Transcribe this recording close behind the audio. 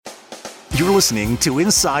You're listening to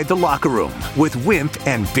Inside the Locker Room with Wimp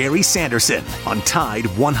and Barry Sanderson on Tide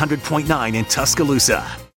 100.9 in Tuscaloosa.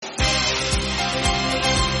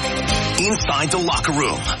 Inside the Locker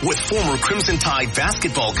Room with former Crimson Tide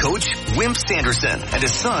basketball coach Wimp Sanderson and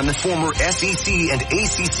his son, former SEC and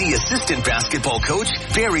ACC assistant basketball coach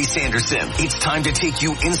Barry Sanderson. It's time to take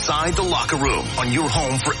you inside the locker room on your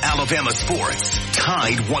home for Alabama sports.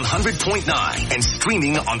 Tide 100.9 and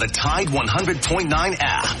streaming on the Tide 100.9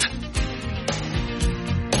 app.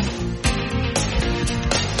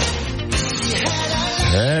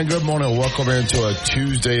 And good morning. Welcome into a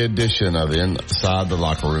Tuesday edition of Inside the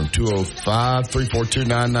Locker Room.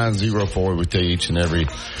 205-342-9904. We tell you each and every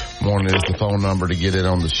morning is the phone number to get in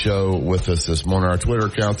on the show with us this morning. Our Twitter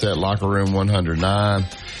account's at Locker Room 109,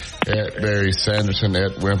 at Barry Sanderson,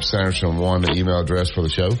 at Wimp Sanderson 1. The email address for the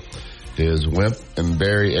show is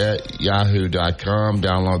wimpandbarry@yahoo.com.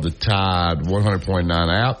 Download the Tide 100.9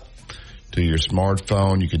 app to your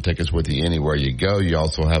smartphone. You can take us with you anywhere you go. You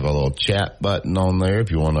also have a little chat button on there if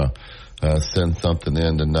you want to send something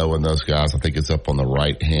in to Noah and those guys. I think it's up on the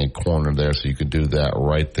right-hand corner there, so you can do that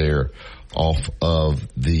right there off of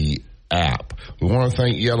the app. We want to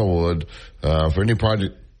thank Yellowwood for any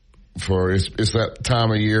project. It's that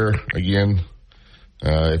time of year again.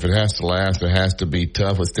 If it has to last, it has to be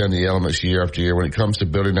tough. Withstand the elements year after year. When it comes to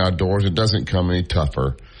building outdoors, it doesn't come any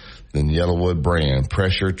tougher than Yellowwood brand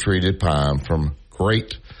pressure-treated pine from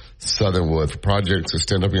great Southern wood. For projects that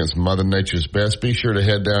stand up against Mother Nature's best, be sure to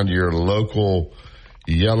head down to your local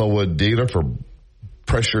Yellowwood dealer for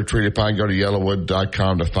pressure-treated pine. Go to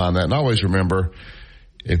yellowwood.com to find that. And always remember,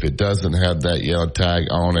 if it doesn't have that yellow tag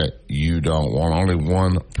on it, you don't want only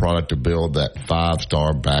one product to build that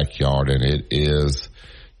 5-star backyard, and it is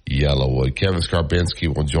Yellowwood. Kevin Skarbinski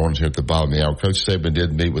will join us here at the bottom of the hour. Coach Saban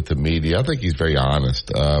did meet with the media. I think he's very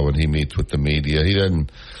honest when he meets with the media. He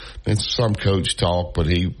doesn't, some coach talk, but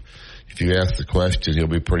if you ask the question, he'll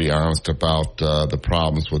be pretty honest about the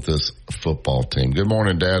problems with this football team. Good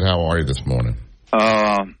morning, Dad. How are you this morning?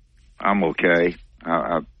 I'm okay.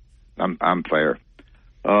 I'm fair.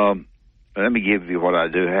 Let me give you what I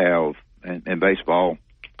do have in baseball.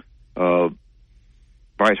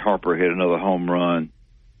 Bryce Harper hit another home run.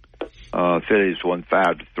 Phillies won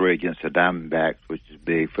 5-3 against the Diamondbacks, which is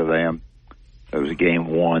big for them. It was a game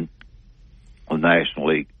one of the National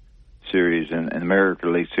League Series. And in the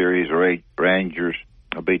American League Series, Rangers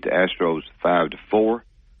beat the Astros 5-4.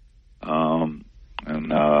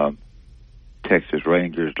 Texas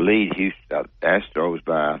Rangers lead Houston Astros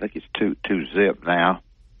by, I think it's 2-0 now.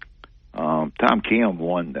 Tom Kim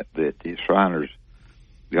won the Shriners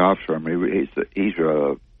golf tournament. He's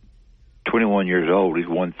 21 years old. He's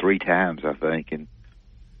won 3 times, I think, and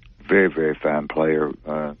very, very fine player.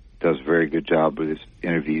 Does a very good job with his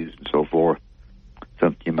interviews and so forth.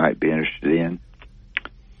 Something you might be interested in.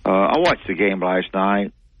 I watched the game last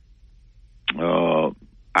night. Because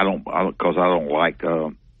I don't like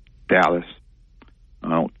Dallas. I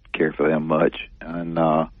don't care for them much, and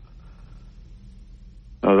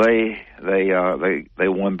they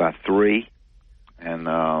won by 3, and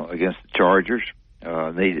against the Chargers.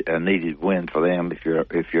 A needed win for them if you're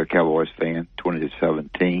a Cowboys fan,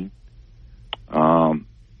 20-17.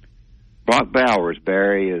 Brock Bowers,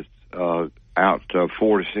 Barry, is out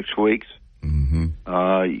 4 to 6 weeks. Mm-hmm.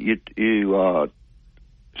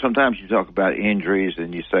 Sometimes you talk about injuries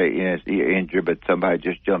and you say you're injured, but somebody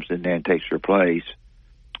just jumps in there and takes your place.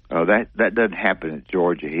 That doesn't happen in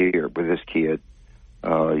Georgia here with this kid.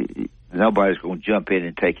 Nobody's going to jump in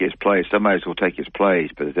and take his place. Somebody's going to take his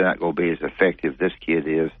place, but they're not going to be as effective as this kid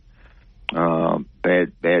is.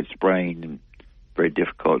 Bad sprain, and very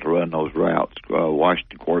difficult to run those routes.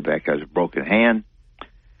 Washington quarterback has a broken hand.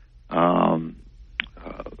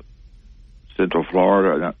 Central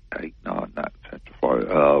Florida, not Central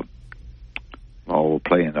Florida.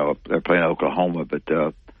 They're playing Oklahoma, but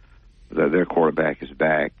their quarterback is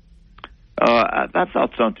back. I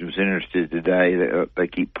thought something was interesting today. They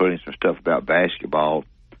keep putting some stuff about basketball.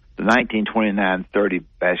 The 1929-30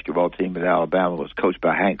 basketball team at Alabama was coached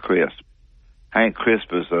by Hank Crisp. Hank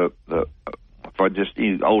Crisp is for just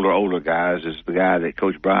older guys, is the guy that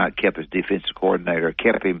Coach Bryant kept as defensive coordinator,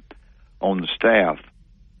 kept him on the staff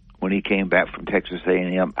when he came back from Texas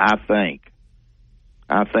A&M. I think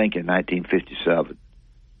in 1957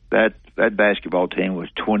 that basketball team was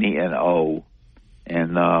 20-0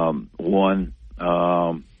 and won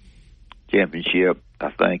championship,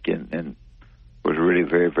 I think, and was really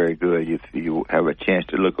very, very good. If you have a chance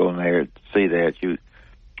to look on there to see that,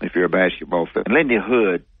 if you're a basketball fan. Lindy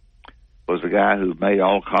Hood was the guy who made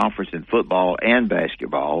all conference in football and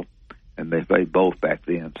basketball, and they played both back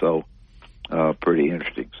then. So pretty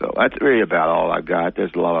interesting. So that's really about all I've got.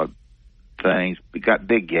 There's a lot of things. We got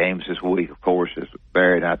big games this week, of course, as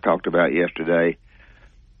Barry and I talked about yesterday.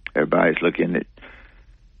 Everybody's looking at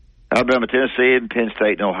Alabama, Tennessee, and Penn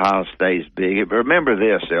State and Ohio State is big. But remember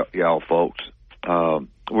this, y'all folks.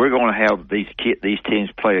 We're going to have these teams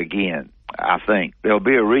play again. I think there'll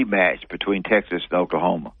be a rematch between Texas and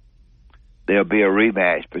Oklahoma. There'll be a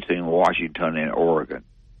rematch between Washington and Oregon,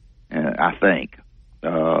 and I think.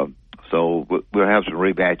 So we'll have some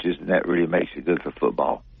rematches, and that really makes it good for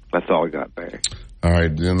football. That's all I got, Barry. All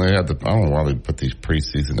right, then they had I don't know why they put these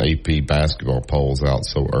preseason AP basketball polls out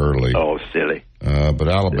so early. Oh, silly. But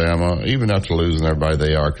Alabama, even after losing everybody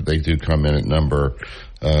they do come in at number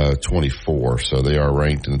 24, so they are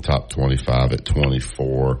ranked in the top 25 at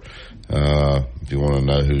 24. If you want to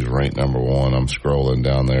know who's ranked number one, I'm scrolling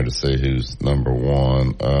down there to see who's number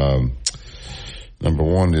one. Number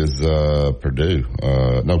one is Purdue.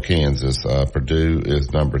 Kansas. Purdue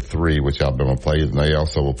is number 3, which Alabama plays, and they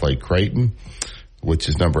also will play Creighton, which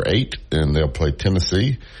is number 8, and they'll play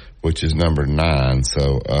Tennessee, which is number 9.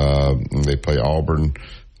 So they play Auburn,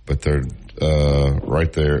 but they're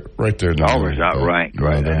right there. Auburn's not ranked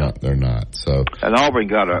right now. They're not. So and Auburn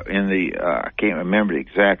got I can't remember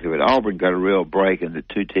exactly, but Auburn got a real break in the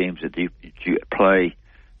 2 teams that you play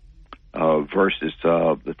versus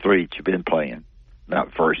the 3 that you've been playing.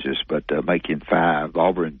 Not versus, but making 5.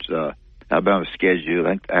 Auburn's Alabama's schedule.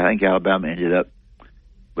 I think Alabama ended up,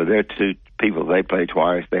 but their 2 people they played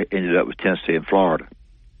twice. They ended up with Tennessee and Florida.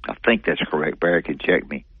 I think that's correct. Barry can check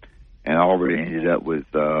me. And Auburn ended up with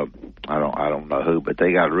I don't know who, but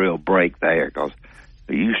they got a real break there because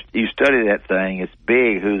you study that thing. It's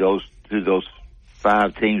big who those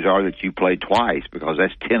 5 teams are that you played twice, because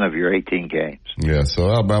that's 10 of your 18 games. Yeah,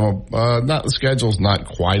 so Alabama, the schedule's not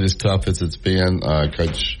quite as tough as it's been.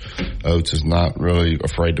 Coach Oates is not really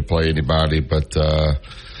afraid to play anybody, but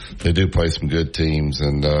they do play some good teams,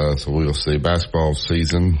 and so we'll see. Basketball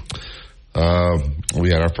season. We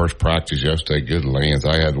had our first practice yesterday. Good lands.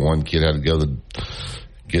 I had one kid had to go to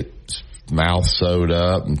get mouth sewed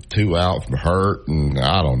up, and 2 out from hurt, and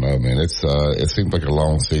I don't know, man. It seems like a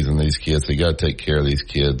long season. These kids, they got to take care of these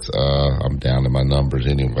kids. I'm down to my numbers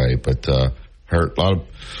anyway, but hurt. A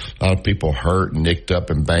lot of people hurt, nicked up,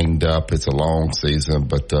 and banged up. It's a long season,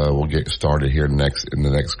 but we'll get started here in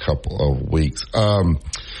the next couple of weeks.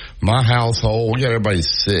 My household, we got everybody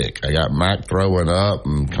sick. I got Mac throwing up,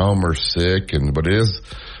 and Comer's sick, but it is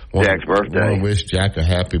Jack's birthday. I want to wish Jack a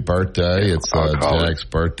happy birthday. It's Jack's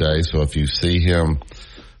birthday, so if you see him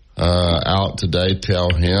out today, tell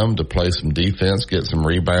him to play some defense, get some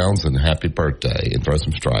rebounds, and happy birthday, and throw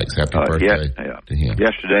some strikes. Happy birthday to him.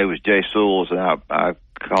 Yesterday was Jay Sewell's, and I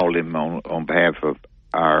called him on behalf of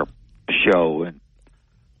our show and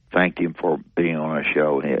thanked him for being on our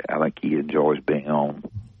show. And I think he enjoys being on.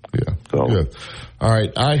 Yeah, so good. All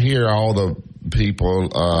right, I hear all the people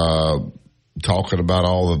talking about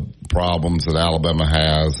all the problems that Alabama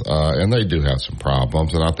has, and they do have some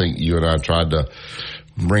problems, and I think you and I tried to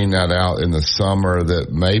bring that out in the summer,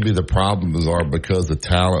 that maybe the problems are because the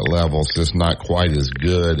talent level is just not quite as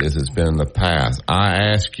good as it's been in the past.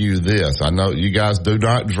 I ask you this. I know you guys do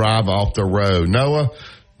not drive off the road. Noah,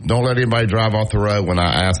 don't let anybody drive off the road when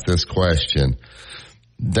I ask this question.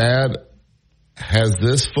 Dad, has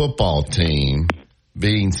this football team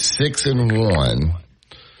being 6-1,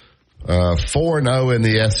 4-0 in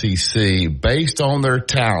the SEC based on their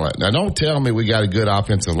talent? Now, don't tell me we got a good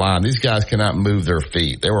offensive line. These guys cannot move their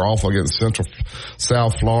feet. They were awful against Central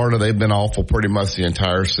South Florida. They've been awful pretty much the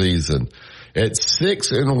entire season. At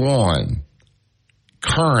 6-1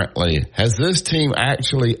 currently, has this team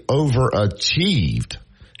actually overachieved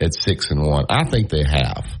at 6-1? I think they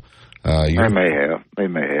have. They may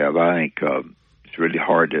have. I think it's really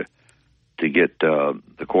hard to get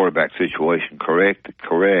the quarterback situation correct.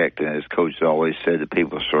 And as Coach always said, the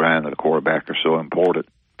people surrounding the quarterback are so important.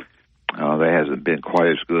 That hasn't been quite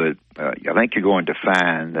as good. I think you're going to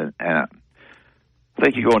find,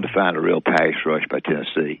 a real pass rush by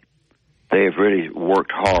Tennessee. They have really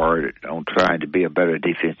worked hard on trying to be a better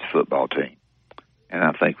defensive football team. And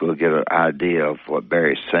I think we'll get an idea of what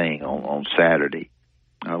Barry's saying on Saturday.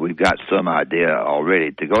 We've got some idea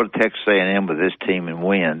already. To go to Texas A&M with this team and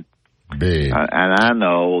win, big. And I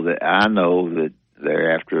know that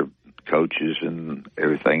they're after coaches and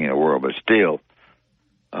everything in the world, but still,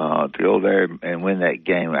 to go there and win that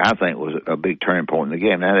game, I think was a big turning point in the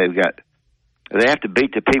game. Now they have to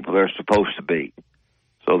beat the people they're supposed to beat.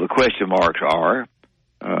 So the question marks are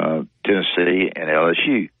Tennessee and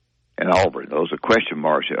LSU and Auburn. Those are question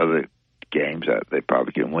marks. The other games that they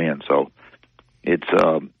probably can win. So it's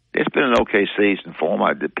it's been an okay season for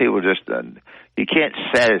them. People just you can't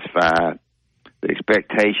satisfy the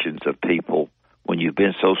expectations of people when you've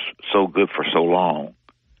been so good for so long.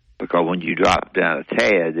 Because when you drop down a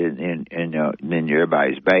tad, and then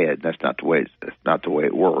everybody's bad. That's not the way. That's not the way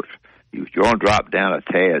it works. If you're going to drop down a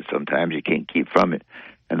tad, sometimes you can't keep from it.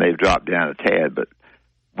 And they've dropped down a tad, but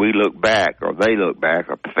we look back, or they look back,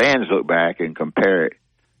 or fans look back and compare it,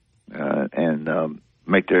 and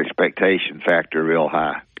make their expectation factor real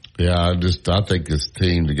high. Yeah, I think this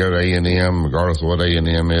team, to go to A&M, regardless of what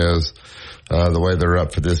A&M is, the way they're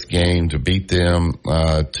up for this game, to beat them,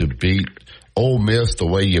 to beat Ole Miss the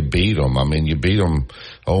way you beat them. I mean, you beat them.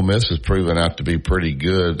 Ole Miss has proven out to be pretty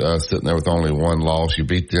good, sitting there with only one loss. You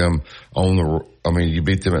beat them you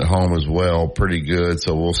beat them at home as well, pretty good.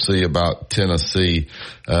 So we'll see about Tennessee,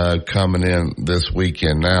 coming in this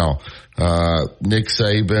weekend. Now, Nick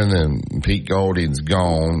Saban and Pete Golding's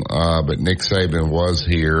gone, but Nick Saban was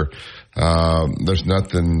here. There's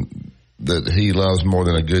nothing that he loves more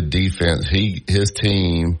than a good defense. His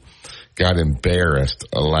team got embarrassed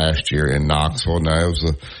last year in Knoxville. Now,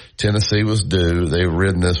 Tennessee was due. They've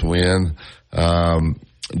ridden this win. I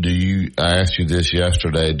asked you this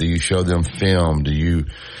yesterday, do you show them film? Do you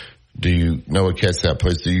know what catch that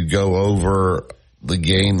place? Do you go over the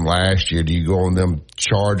game last year? Do you go on them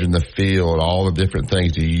charging the field, all the different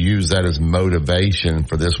things? Do you use that as motivation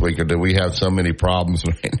for this week? Or do we have so many problems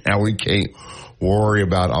right now we can't worry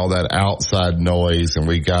about all that outside noise, and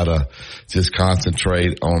we gotta just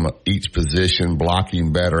concentrate on each position,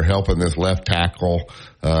 blocking better, helping this left tackle?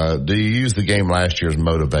 Do you use the game last year as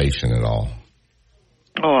motivation at all?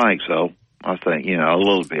 Oh, I think so. I think, a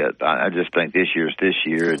little bit. I just think this year's this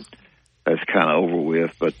year, and that's kind of over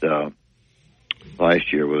with. But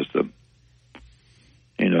last year was a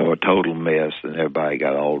total mess, and everybody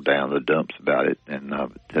got all down the dumps about it, and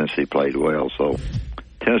Tennessee played well. So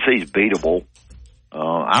Tennessee's beatable.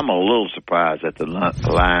 I'm a little surprised that the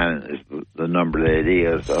line is the number that it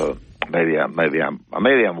is. Maybe I'm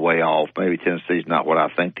way off. Maybe Tennessee's not what I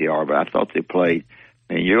think they are, but I thought they played.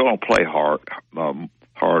 And you're going to play harder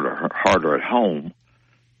at home,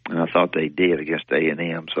 and I thought they did against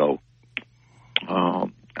A&M. So I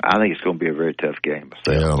think it's going to be a very tough game.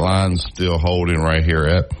 Yeah, the line's still holding right here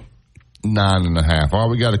at 9.5. All right,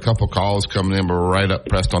 we got a couple calls coming in, but we're right up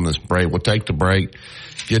pressed on this break. We'll take the break,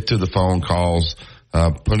 get to the phone calls.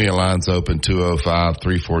 Plenty of lines open,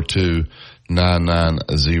 205-342-9904.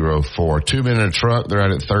 2-minute truck. They're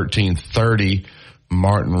out at 1330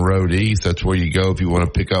 Martin Road East. That's where you go if you want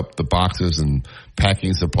to pick up the boxes and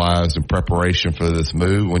packing supplies in preparation for this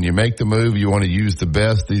move. When you make the move, you want to use the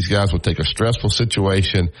best. These guys will take a stressful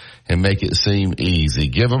situation and make it seem easy.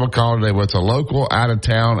 Give them a call today, whether it's a local, out of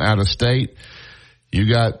town, out of state. You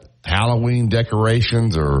got Halloween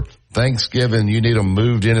decorations or Thanksgiving, you need them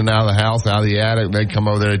moved in and out of the house, out of the attic. They come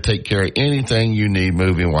over there to take care of anything you need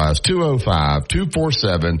moving wise.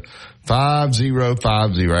 205-247-5050.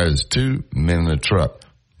 That is 2-minute truck.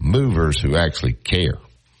 Movers who actually care.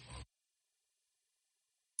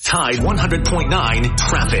 Tide 100.9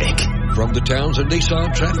 traffic. From the Townsend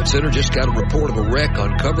Nissan Traffic Center, just got a report of a wreck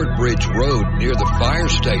on Covered Bridge Road near the fire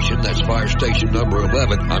station. That's fire station number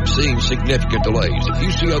 11. I'm seeing significant delays. If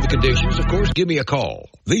you see other conditions, of course, give me a call.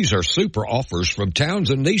 These are super offers from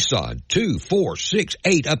Townsend Nissan. 2, 4, 6,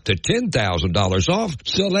 8, up to $10,000 off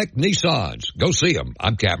select Nissans. Go see them.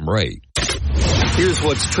 I'm Captain Ray. Here's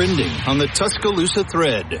what's trending on the Tuscaloosa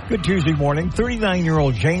thread. Good Tuesday morning.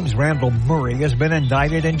 39-year-old James Randall Murray has been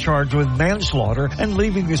indicted and charged with manslaughter and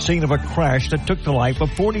leaving the scene of a crash that took the life of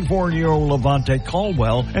 44-year-old Levante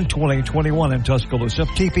Caldwell in 2021 in Tuscaloosa.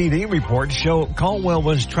 TPD reports show Caldwell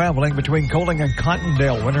was traveling between Coling and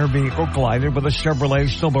Cottondale when her vehicle collided with a Chevrolet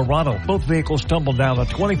Silverado. Both vehicles tumbled down a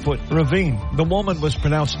 20-foot ravine. The woman was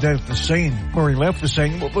pronounced dead at the scene. Murray left the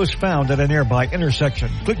scene but was found at a nearby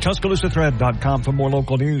intersection. Click TuscaloosaThread.com for more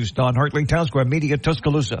local news. Don Hartley, Town Square Media,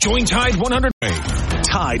 Tuscaloosa. Join Tide 100.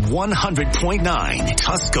 Tide 100.9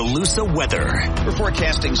 Tuscaloosa weather. We're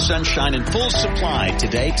forecasting sunshine in full supply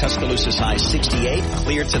today. Tuscaloosa's high 68.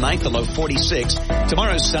 Clear tonight, the low 46.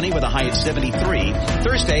 Tomorrow sunny with a high at 73.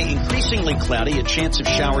 Thursday increasingly cloudy. A chance of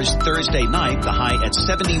showers Thursday night, the high at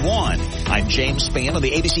 71. I'm James Spann of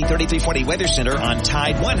the ABC 3340 Weather Center on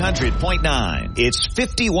Tide 100.9. It's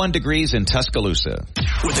 51 degrees in Tuscaloosa.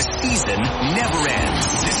 Where the season never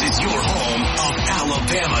ends. This is your home of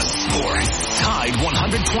Alabama sports. Tide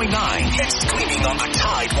 100.9. Get streaming on the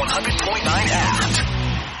Tide 100.9 app.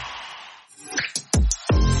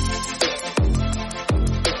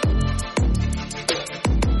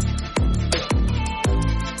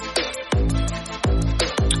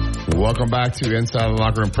 Welcome back to Inside the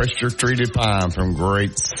Locker Room. Pressure treated pine from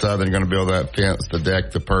Great Southern. Going to build that fence, the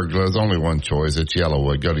deck, the pergola. There's only one choice. It's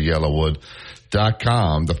Yellowwood. Go to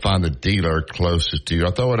yellowwood.com to find the dealer closest to you.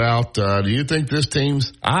 I'll throw it out. Do you think this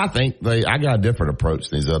team's, I got a different approach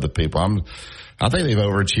than these other people. I think they've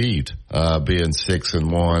overachieved, being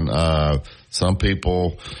 6-1. Some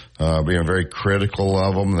people, being very critical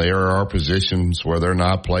of them. There are positions where they're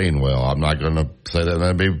not playing well. I'm not going to say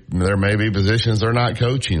that there may be positions they're not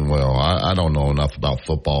coaching well. I don't know enough about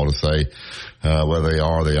football to say, whether they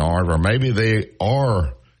are or they aren't, or maybe they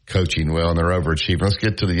are coaching well and they're overachieving. Let's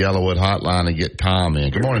get to the Yellowwood hotline and get Tom in.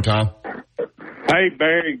 Good morning, Tom. Hey,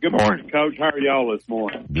 Barry. Good morning, Coach. How are y'all this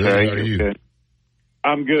morning? Good. How are you? Good.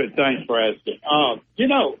 I'm good. Thanks for asking.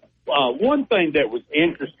 One thing that was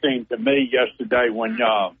interesting to me yesterday when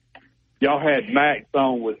y'all had Max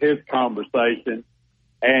on with his conversation,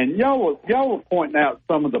 and y'all were pointing out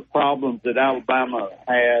some of the problems that Alabama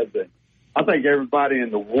has, and I think everybody in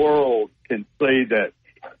the world can see that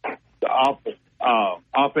the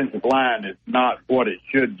offensive line is not what it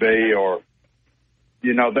should be, or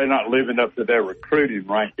they're not living up to their recruiting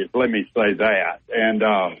rankings. Let me say that. And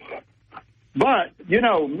but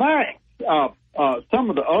Max, some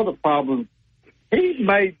of the other problems, he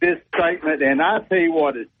made this statement, and I tell you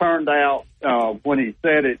what, it turned out when he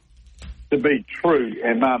said it to be true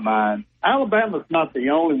in my mind. Alabama's not the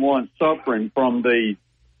only one suffering from the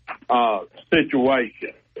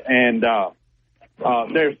situation, and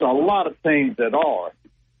there's a lot of teams that are.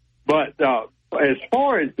 But as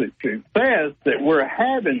far as the success that we're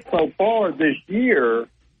having so far this year,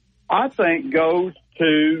 I think goes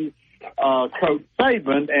to Coach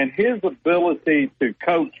Saban and his ability to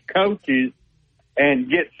coach coaches and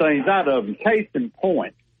get things out of them. Case in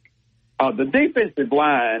point, the defensive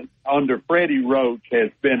line under Freddie Roach has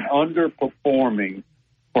been underperforming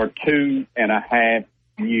for 2.5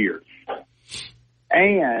 years.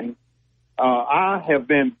 And I have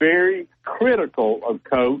been very critical of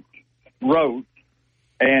Coach Roach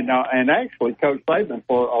and actually Coach Saban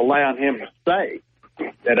for allowing him to stay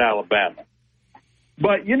at Alabama.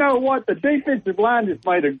 But you know what? The defensive line has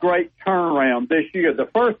made a great turnaround this year. The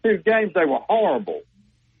first 2 games, they were horrible.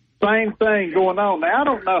 Same thing going on. Now, I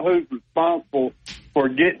don't know who's responsible for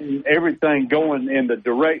getting everything going in the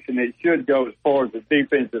direction it should go as far as the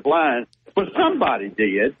defensive line, but somebody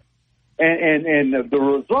did. And the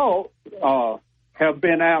results have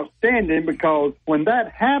been outstanding because when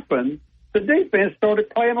that happened, the defense started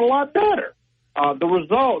playing a lot better.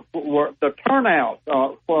 The turnout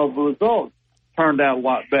for the results turned out a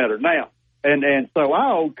lot better now. And so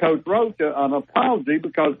I owe Coach Roach an apology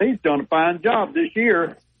because he's done a fine job this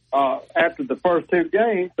year after the first 2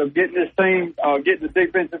 games of getting this team, getting the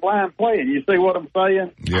defensive line playing. You see what I'm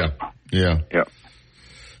saying? Yeah.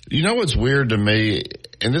 You know what's weird to me,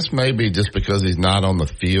 and this may be just because he's not on the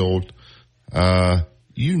field,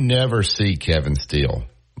 you never see Kevin Steele.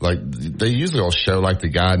 Like, they usually will show, like, the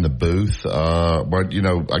guy in the booth. But,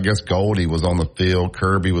 I guess Goldie was on the field.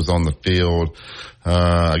 Kirby was on the field.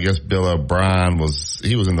 I guess Bill O'Brien was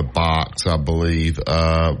in the box, I believe.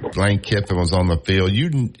 Lane Kiffin was on the field.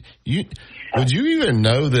 Would you even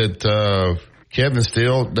know that, Kevin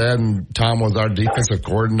Steele, Dad and Tom was our defensive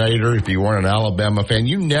coordinator if you weren't an Alabama fan?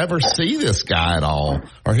 You never see this guy at all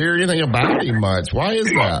or hear anything about him much. Why is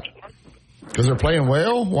that? Because they're playing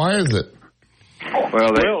well? Why is it? Well,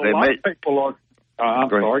 a lot of people are. I'm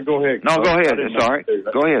sorry. Go ahead. No, go ahead. It's all right.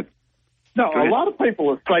 Go ahead. No, a lot of people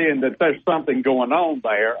are saying that there's something going on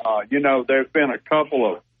there. There's been a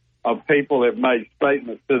couple of people that made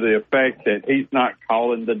statements to the effect that he's not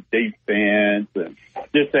calling the defense and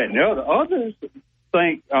this, that, and the other. Others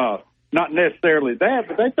think not necessarily that,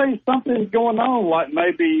 but they think something's going on, like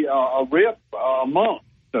maybe a rip amongst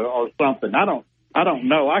or something. I don't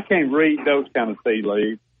know. I can't read those kind of tea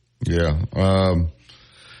leaves. Yeah.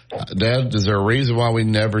 Dad, is there a reason why we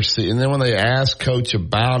never see? And then when they ask Coach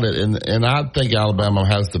about it, and I think Alabama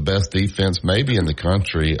has the best defense maybe in the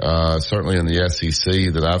country, certainly in the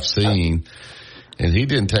SEC that I've seen, and he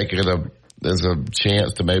didn't take it as a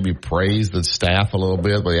chance to maybe praise the staff a little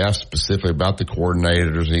bit, but he asked specifically about the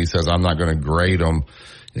coordinators, and he says, I'm not going to grade them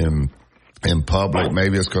in public.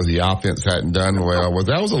 Maybe it's because the offense hadn't done well. Well,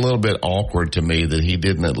 that was a little bit awkward to me that he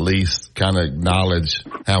didn't at least kind of acknowledge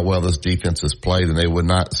how well this defense has played, and they would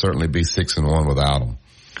not certainly be 6-1 without him.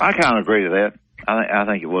 I kind of agree to that. I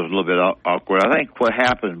think it was a little bit awkward. I think what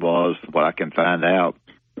happened was, what I can find out,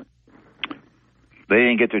 they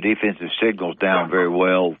didn't get their defensive signals down very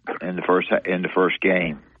well in the first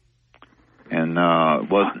game, and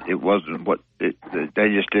it wasn't what they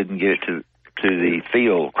just didn't get it to the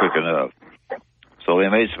field quick enough. So they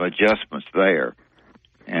made some adjustments there.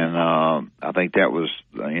 And I think that was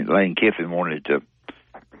Lane Kiffin wanted to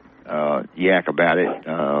yak about it,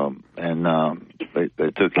 and they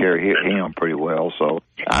took care of him pretty well. So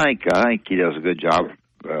I think he does a good job,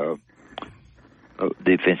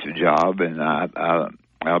 defensive job, and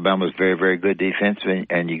Alabama's very, very good defense,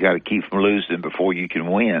 and you got to keep from losing before you can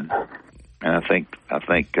win. And I think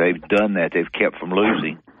they've done that. They've kept from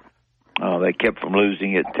losing. They kept from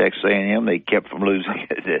losing at Texas A&M. They kept from losing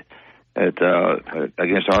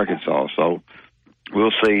against Arkansas. So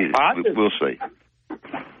we'll see. We'll see.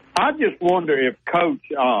 I just wonder if Coach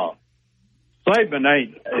Saban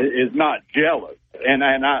is not jealous,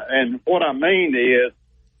 and what I mean is,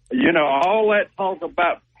 all that talk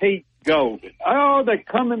about Pete Golding. Oh, they're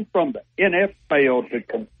coming from the NFL to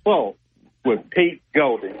consult with Pete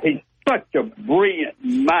Golding. He's such a brilliant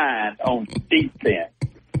mind on defense,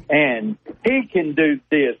 and he can do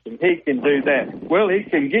this and he can do that. Well, he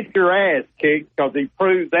can get your ass kicked because he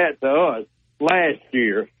proved that to us last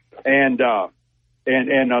year. And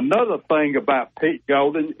another thing about Pete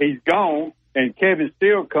Golding, he's gone, and Kevin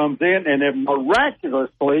Steele comes in, and then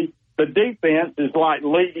miraculously the defense is like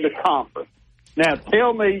leading the conference. Now,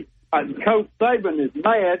 tell me, Coach Saban is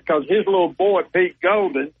mad because his little boy, Pete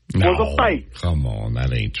Golding, was a fake. Come on,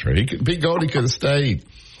 that ain't true. Pete Golding could have stayed.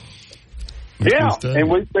 And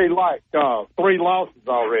we'd be like 3 losses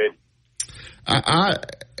already.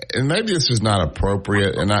 And maybe this is not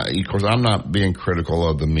appropriate, and of course, I'm not being critical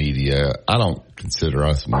of the media. I don't consider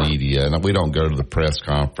us media, and we don't go to the press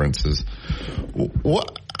conferences.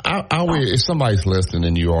 If somebody's listening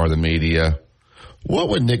and you are the media, what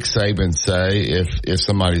would Nick Saban say if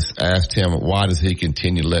somebody's asked him, why does he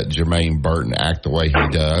continue to let Jermaine Burton act the way he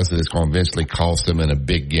does, that it's going to eventually cost him in a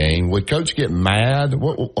big game? Would Coach get mad?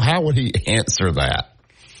 How would he answer that?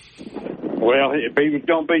 Well, if he was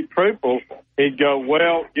going to be truthful, he'd go,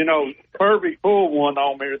 well, Kirby pulled one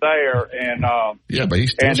on me there, and yeah, but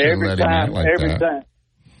he's still shouldn't let him act like that.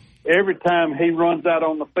 Every time he runs out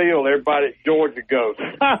on the field, everybody at Georgia goes.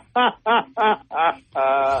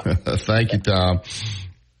 Thank you, Tom.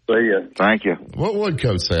 See ya. Thank you. What would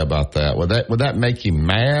Coach say about that? Would that make him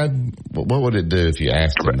mad? What would it do if you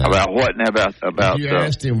asked him that? About what? About if you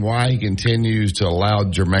asked him why he continues to allow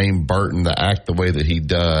Jermaine Burton to act the way that he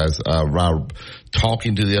does,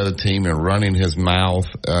 talking to the other team and running his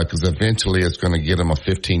mouth, because eventually it's going to get him a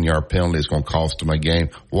 15-yard penalty. It's going to cost him a game.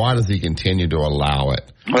 Why does he continue to allow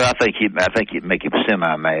it? Well, I think he'd make him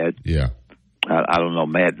semi-mad. Yeah. I don't know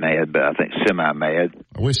mad, but I think semi-mad.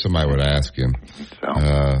 I wish somebody would ask him. So.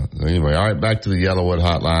 Anyway, all right, back to the Yellowwood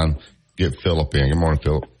hotline. Get Philip in. Good morning,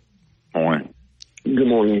 Philip. Morning. Good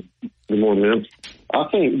morning. Good morning, man. I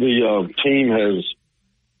think the team has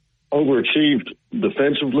overachieved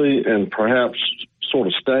defensively and perhaps sort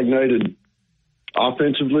of stagnated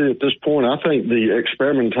offensively at this point. I think the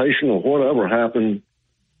experimentation of whatever happened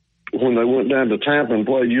when they went down to Tampa and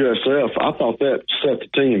played USF, I thought that set the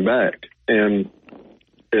team back. And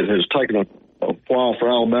it has taken a while for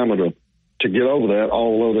Alabama to get over that,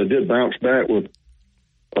 although they did bounce back with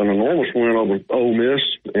an enormous win over Ole Miss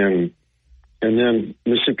and then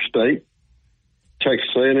Mississippi State,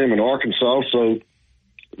 Texas A&M, and Arkansas. So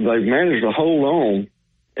they've managed to hold on,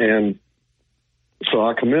 and so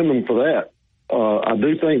I commend them for that. I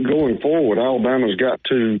do think going forward, Alabama's got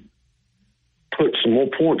to put some more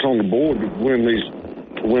points on the board to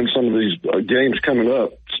win some of these games coming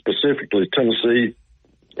up, specifically Tennessee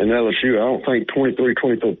and LSU. I don't think 23,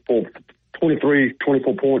 24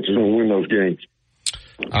 points is going to win those games.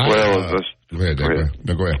 Go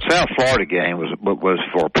ahead. South Florida game was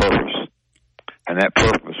for a purpose, and that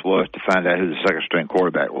purpose was to find out who the second-string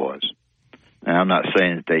quarterback was. Now, I'm not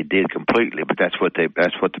saying that they did completely, but that's what the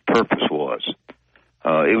purpose was.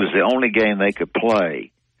 It was the only game they could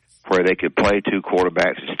play where they could play 2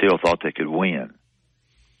 quarterbacks and still thought they could win.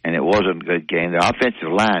 And it wasn't a good game. The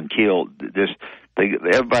offensive line killed this.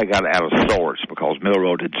 Everybody got out of sorts because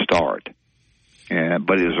Milroe didn't start.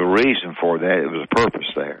 But it was a reason for that. It was a purpose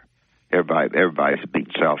there. Everybody's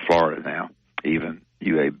beating South Florida now, even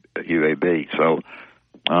UAB. So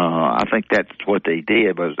I think that's what they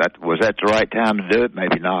did. Was that the right time to do it?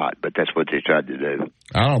 Maybe not, but that's what they tried to do.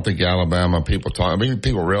 I don't think Alabama people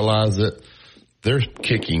realize that their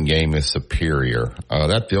kicking game is superior.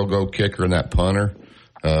 That field goal kicker and that punter,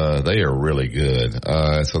 they are really good.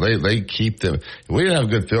 So they keep them. If we didn't have a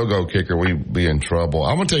good field goal kicker, we'd be in trouble.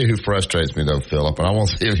 I'm going to tell you who frustrates me, though, Philip, and I want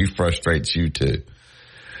to see if he frustrates you, too.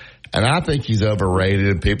 And I think he's overrated,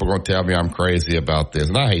 and people are going to tell me I'm crazy about this.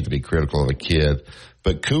 And I hate to be critical of a kid,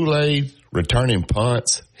 but Kool-Aid returning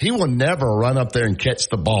punts, he will never run up there and catch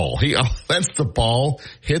the ball. He lets the ball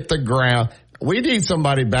hit the ground. we need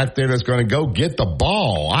somebody back there that's going to go get the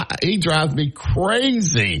ball. He drives me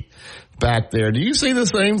crazy back there. Do you see the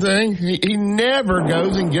same thing? He never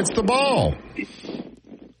goes and gets the ball.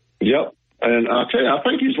 Yep. And I tell you, I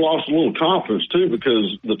think he's lost a little confidence, too,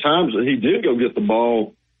 because the times that he did go get the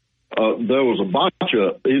ball, there was a botch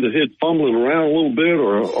up. Either he'd fumble it around a little bit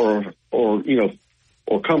or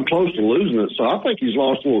come close to losing it. So I think he's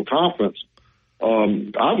lost a little confidence.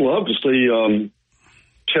 I'd love to see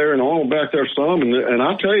Terry Arnold back there some. And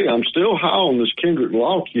I tell you, I'm still high on this Kendrick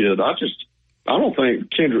Law kid. I don't think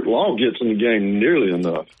Kendrick Law gets in the game nearly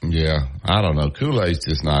enough. Yeah, I don't know. Kool-Aid's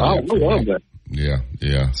just not. I love that. Yeah.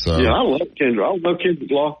 So yeah, I love Kendrick. I love Kendrick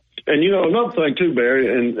Law. And another thing too, Barry,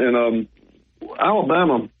 and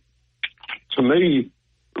Alabama, to me,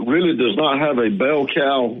 really does not have a bell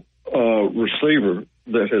cow receiver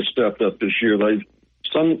that has stepped up this year.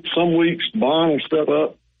 Some weeks Bond will step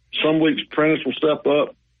up, some weeks Prentice will step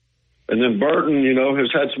up, and then Burton,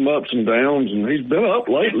 has had some ups and downs, and he's been up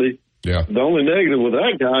lately. Yeah. The only negative with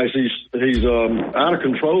that guy is he's out of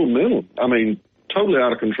control mentally. I mean, totally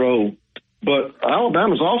out of control. But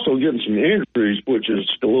Alabama's also getting some injuries, which is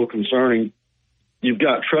a little concerning. You've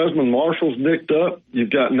got Trezman Marshall's nicked up. You've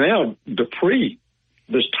got now Dupree,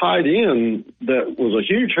 this tight end that was a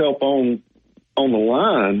huge help on the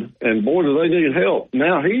line, and boy, do they need help.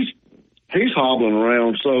 Now he's hobbling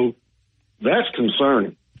around, so that's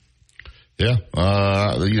concerning. Yeah,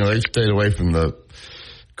 they stayed away from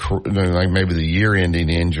maybe the year-ending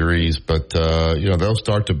injuries, but they'll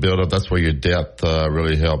start to build up. That's where your depth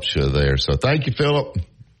really helps you there. So thank you, Philip.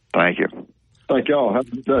 Thank you. Thank y'all. Have a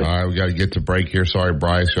good day. All right, we got to get to break here. Sorry,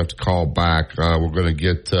 Bryce, you have to call back. We're going to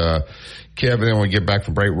get Kevin in when we get back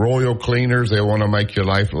from break. Royal Cleaners, they want to make your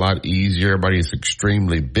life a lot easier. Everybody's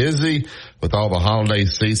extremely busy with all the holiday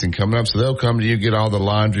season coming up, so they'll come to you, get all the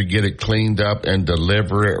laundry, get it cleaned up, and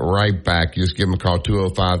deliver it right back. You just give them a call,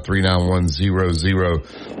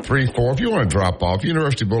 205-391-0034. If you want to drop off,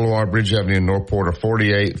 University Boulevard, Bridge Avenue, Northport, or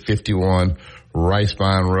 4851 Rice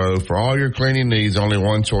Vine Road. For all your cleaning needs, only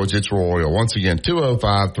one choice, it's Royal. Once again,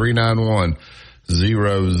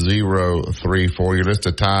 205-391-0034. You're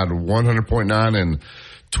listed Tide 100.9 and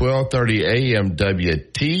 1230 AM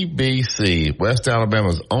WTBC, West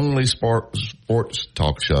Alabama's only sports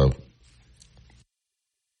talk show.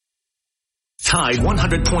 Tide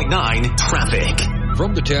 100.9 traffic.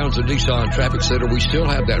 From the Townsend Nissan Traffic Center, we still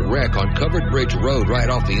have that wreck on Covered Bridge Road right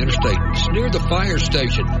off the interstate. It's near the fire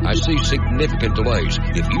station. I see significant delays.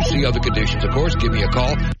 If you see other conditions, of course, give me a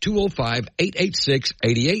call,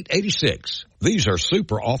 205-886-8886. These are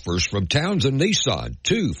super offers from Townsend Nissan.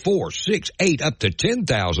 2, 4, 6, 8, up to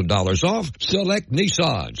 $10,000 off select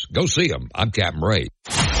Nissans. Go see them. I'm Captain Ray.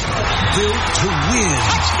 Built to win.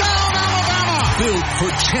 Touchdown, Alabama! Built for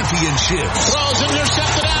championships. Throws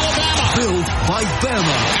intercepted, Alabama. Built by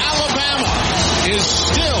Bama. Alabama is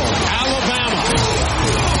still Alabama.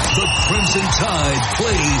 The Crimson Tide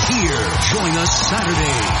play here. Join us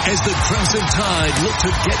Saturday as the Crimson Tide look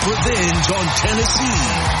to get revenge on Tennessee.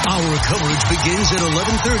 Our coverage begins at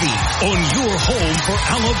 11:30 on your home for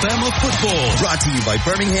Alabama football. Brought to you by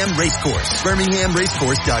Birmingham Racecourse.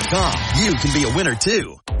 BirminghamRacecourse.com. You can be a winner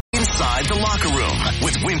too. Inside the Locker Room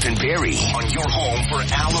with Wimp and Barry on your home for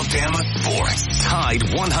Alabama sports. Tide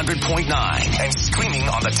 100.9 and streaming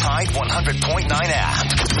on the Tide 100.9 app.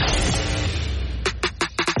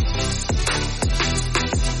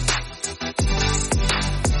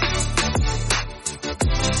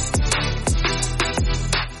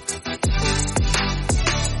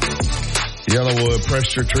 Yellowwood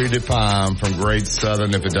pressure treated pine from Great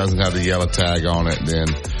Southern. If it doesn't have the yellow tag on it, then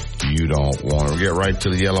you don't want it. We'll get right to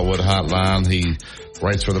the Yellowwood hotline. He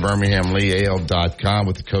writes for the BirminghamLeeAle.com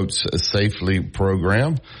with the Coach Safely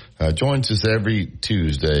program. Joins us every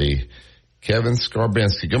Tuesday. Kevin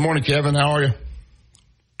Skarbinski. Good morning, Kevin. How are you?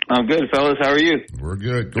 I'm good, fellas. How are you? We're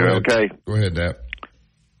good. You're okay. Go ahead, Nat.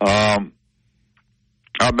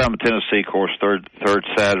 Alabama, Tennessee, of course, third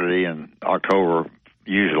Saturday in October.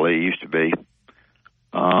 Usually, it used to be.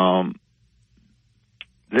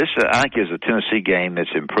 This, I think, is a Tennessee game that's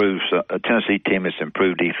improved. A Tennessee team that's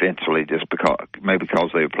improved defensively, just because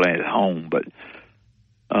they were playing at home. But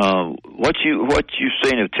what you've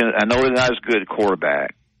seen of Tennessee, I know they're not as good at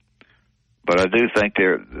quarterback, but I do think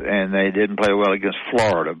they didn't play well against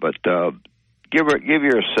Florida. But give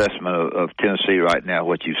your assessment of Tennessee right now,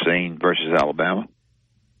 what you've seen versus Alabama.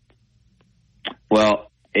 Well,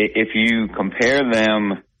 if you compare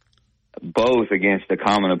them both against a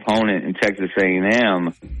common opponent in Texas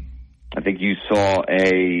A&M, I think you saw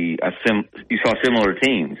similar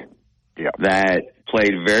teams that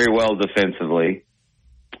played very well defensively,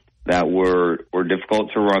 that were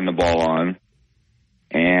difficult to run the ball on,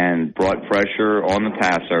 and brought pressure on the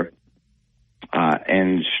passer,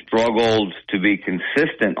 and struggled to be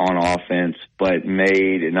consistent on offense, but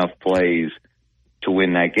made enough plays to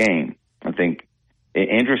win that game. I think,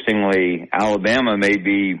 interestingly, Alabama may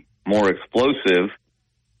be more explosive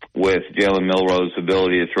with Jalen Milroe's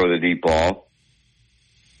ability to throw the deep ball.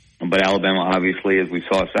 But Alabama, obviously, as we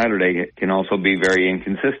saw Saturday, can also be very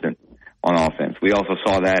inconsistent on offense. We also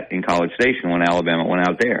saw that in College Station when Alabama went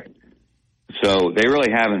out there. So they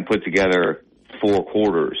really haven't put together 4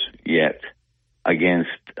 quarters yet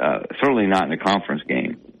against, certainly not in a conference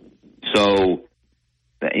game. So,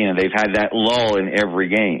 they've had that lull in every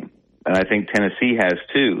game. And I think Tennessee has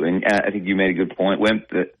too. And I think you made a good point, Wimp,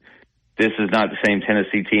 that this is not the same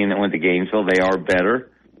Tennessee team that went to Gainesville. They are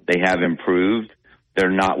better. They have improved.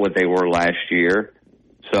 They're not what they were last year.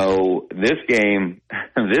 So this game,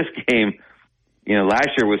 last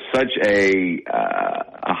year was such a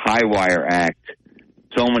high wire act.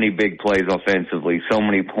 So many big plays offensively, so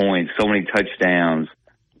many points, so many touchdowns.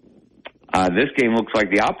 This game looks like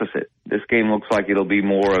the opposite. This game looks like it'll be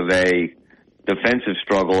more of a defensive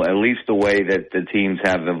struggle, at least the way that the teams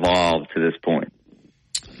have evolved to this point.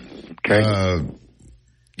 Okay.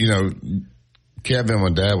 Kevin,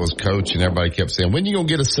 when Dad was coaching, everybody kept saying, when you going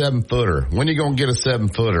to get a 7-footer? When you going to get a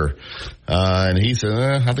 7-footer? And he said,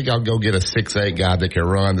 I think I'll go get a 6'8" guy that can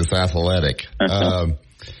run, that's athletic.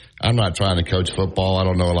 I'm not trying to coach football. I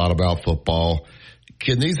don't know a lot about football.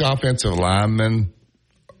 Can these offensive linemen,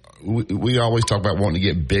 we always talk about wanting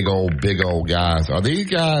to get big old guys. Are these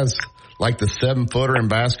guys like the 7-footer in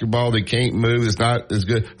basketball that can't move? It's not as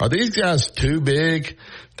good. Are these guys too big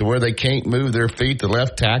to where they can't move their feet? The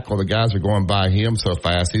left tackle, the guys are going by him so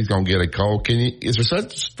fast, he's going to get a cold. Is there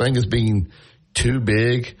such thing as being too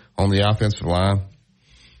big on the offensive line?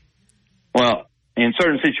 Well, in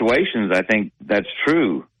certain situations, I think that's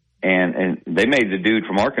true. And they made the dude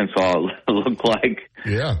from Arkansas look like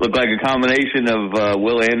a combination of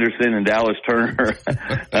Will Anderson and Dallas Turner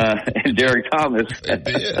and Derek Thomas. They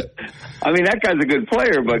did. I mean, that guy's a good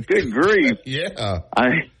player, but good grief. Yeah.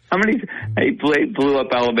 He blew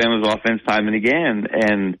up Alabama's offense time and again,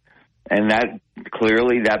 and that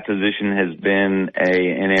clearly that position has been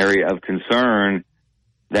an area of concern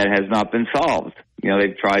that has not been solved.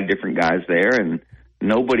 They've tried different guys there, and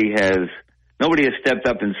nobody has stepped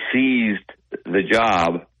up and seized the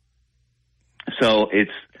job. So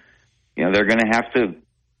it's, they're going to have to,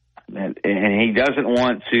 and he doesn't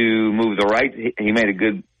want to move the right.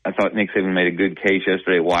 I thought Nick Saban made a good case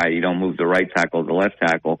yesterday why you don't move the right tackle to the left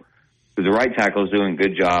tackle, because the right tackle is doing a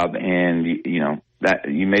good job, and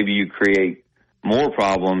maybe you create more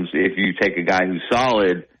problems if you take a guy who's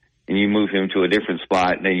solid and you move him to a different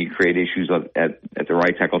spot, and then you create issues at the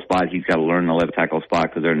right tackle spot. He's got to learn the left tackle spot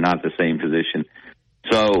because they're not the same position.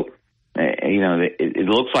 So, it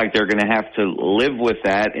looks like they're going to have to live with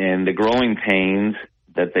that and the growing pains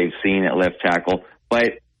that they've seen at left tackle.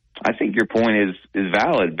 But I think your point is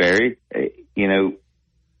valid, Barry.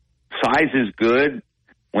 Size is good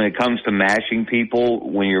when it comes to mashing people,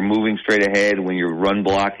 when you're moving straight ahead, when you're run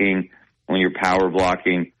blocking, when you're power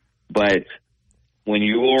blocking. But when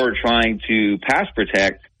you're trying to pass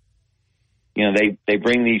protect, they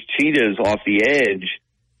bring these cheetahs off the edge.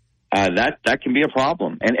 That can be a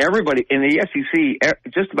problem. And everybody in the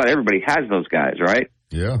SEC, just about everybody has those guys, right?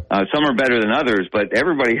 Yeah. Some are better than others, but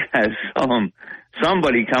everybody has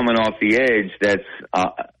somebody coming off the edge that's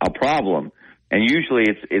a problem. And usually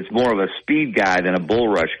it's more of a speed guy than a bull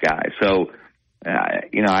rush guy. So,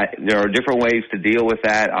 there are different ways to deal with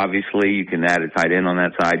that. Obviously, you can add a tight end on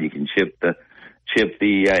that side. You can chip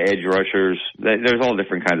the edge rushers. There's all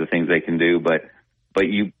different kinds of things they can do, but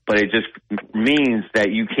it just means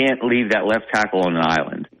that you can't leave that left tackle on an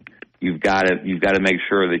island. You've got to make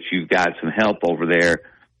sure that you've got some help over there,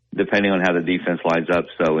 depending on how the defense lines up.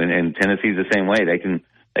 So, and Tennessee's the same way. They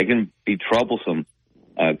can be troublesome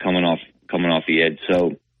coming off the edge.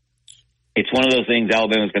 So, it's one of those things.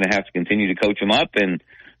 Alabama's going to have to continue to coach them up, and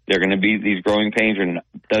they're going to be these growing pains. And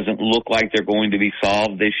doesn't look like they're going to be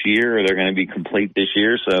solved this year, or they're going to be complete this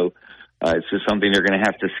year. So, it's just something they're going to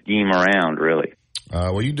have to scheme around, really.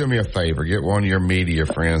 Will you do me a favor? Get one of your media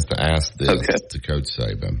friends to ask this to Coach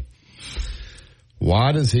Saban.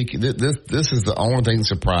 Why does he? This is the only thing that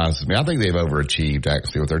surprises me. I think they've overachieved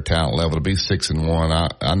actually with their talent level to be 6-1.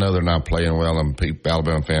 I know they're not playing well, and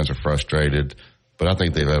Alabama fans are frustrated, but I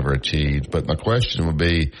think they've overachieved. But my question would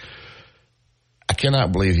be, I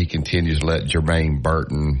cannot believe he continues to let Jermaine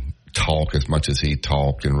Burton talk as much as he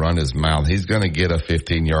talked and run his mouth. He's going to get a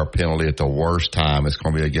 15-yard penalty at the worst time. It's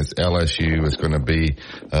going to be against LSU. It's going to be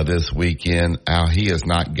this weekend. He has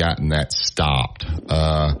not gotten that stopped.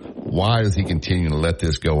 why does he continue to let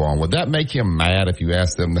this go on? Would that make him mad if you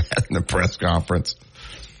asked them that in the press conference?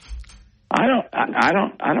 I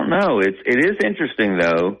don't know. It is interesting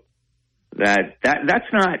though that's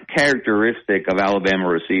not characteristic of Alabama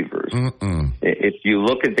receivers. Mm-mm. If you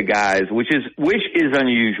look at the guys, which is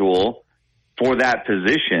unusual for that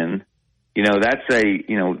position, that's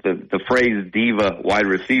the phrase diva wide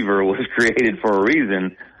receiver was created for a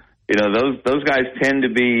reason. Those guys tend to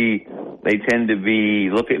be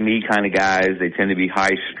look at me kind of guys. They tend to be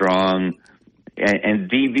high strung, and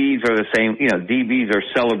DBs are the same. DBs are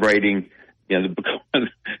celebrating. The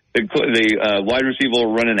wide receiver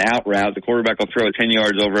will run an out route. The quarterback will throw it 10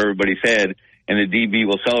 yards over everybody's head, and the DB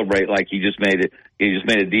will celebrate like he just made a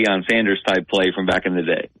Deion Sanders type play from back in the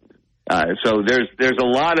day. So there's a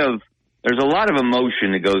lot of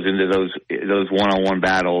emotion that goes into those one-on-one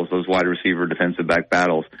battles, those wide receiver defensive back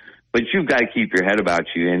battles. But you've got to keep your head about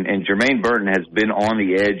you. And Jermaine Burton has been on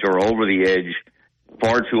the edge or over the edge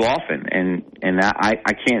far too often. And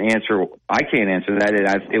I can't answer that.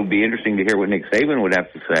 It would be interesting to hear what Nick Saban would have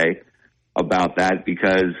to say about that,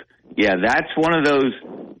 because that's one of those,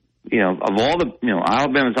 of all the,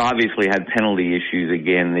 Alabama's obviously had penalty issues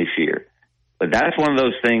again this year, but that's one of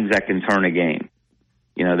those things that can turn a game.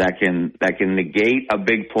 That can negate a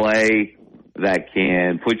big play, that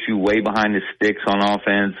can put you way behind the sticks on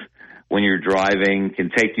offense when you're driving, can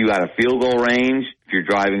take you out of field goal range if you're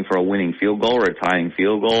driving for a winning field goal or a tying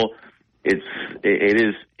field goal. It's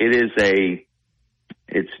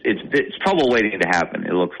trouble waiting to happen,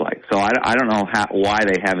 it looks like. So I don't know why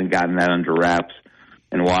they haven't gotten that under wraps,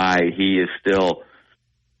 and why he is still,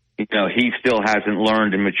 he still hasn't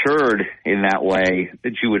learned and matured in that way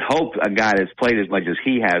that you would hope a guy that's played as much as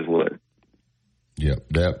he has would. Yep.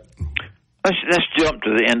 Let's jump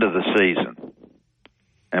to the end of the season.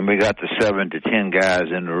 And we got the 7 to 10 guys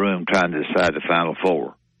in the room trying to decide the Final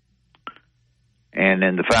Four. And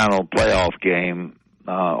in the final playoff game,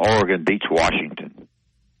 Oregon beats Washington.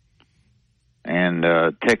 And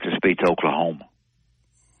Texas beats Oklahoma.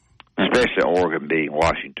 Especially Oregon beating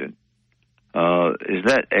Washington.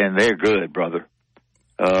 And they're good, brother.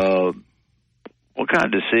 What kind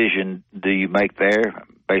of decision do you make there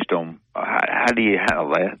based on, how do you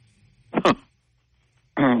handle that?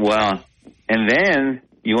 Well, and then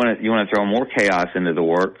you want to throw more chaos into the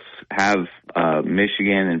works, have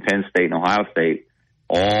Michigan and Penn State and Ohio State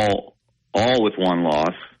all with one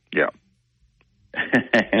loss. Yeah.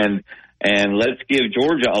 and let's give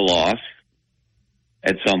Georgia a loss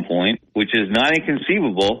at some point, which is not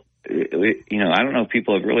inconceivable. I don't know if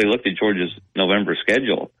people have really looked at Georgia's November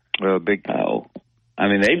schedule. Well, they've got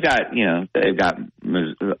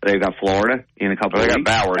Florida in a couple of weeks. They got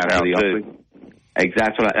Bowers out too.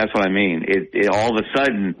 Exactly. That's what I mean. It all of a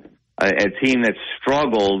sudden, a team that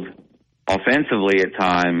struggled offensively at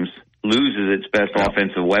times loses its best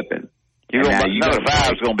offensive weapon. Number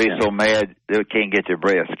 5 is going to be so mad they can't get their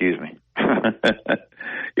breath. Excuse me.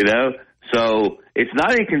 So it's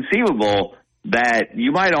not inconceivable that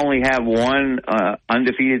you might only have one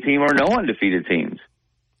undefeated team or no undefeated teams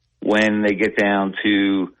when they get down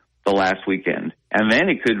to the last weekend. And then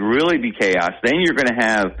it could really be chaos. Then you're going to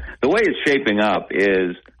have, the way it's shaping up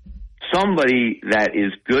is somebody that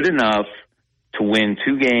is good enough to win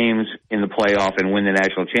 2 games in the playoff and win the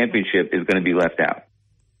national championship is going to be left out.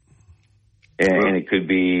 And it could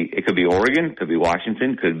be Oregon, could be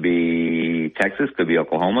Washington, could be Texas, could be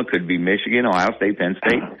Oklahoma, could be Michigan, Ohio State, Penn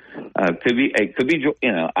State. Could be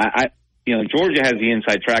Georgia has the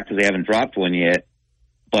inside track because they haven't dropped one yet.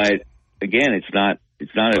 But again, it's not a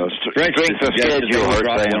stretch to suggest that they will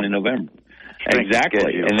drop one in November.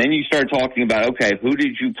 Exactly. And then you start talking about, okay, who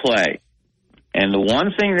did you play? And the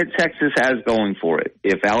one thing that Texas has going for it,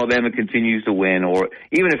 if Alabama continues to win, or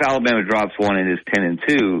even if Alabama drops one and is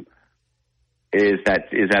 10-2, is that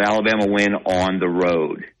Alabama win on the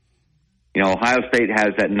road. Ohio State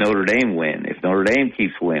has that Notre Dame win. If Notre Dame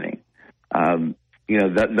keeps winning,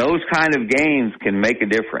 those kind of games can make a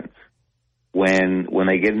difference when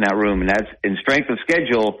they get in that room. And that's in strength of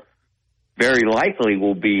schedule, very likely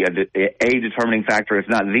will be a determining factor, if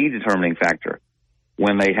not the determining factor,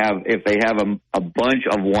 if they have a bunch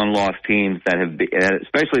of one-loss teams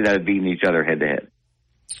especially that have beaten each other head-to-head.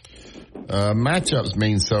 Matchups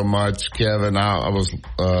mean so much, Kevin. I was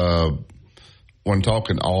when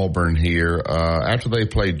talking Auburn here, after they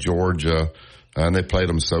played Georgia, and they played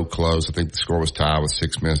them so close, I think the score was tied with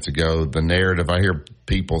 6 minutes to go. The narrative, I hear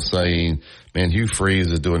people saying, man, Hugh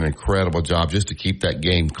Freeze is doing an incredible job just to keep that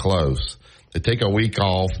game close. They take a week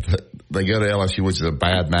off. They go to LSU, which is a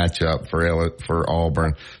bad matchup for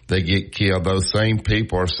Auburn. They get killed. Those same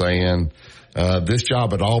people are saying, this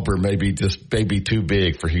job at Auburn may be too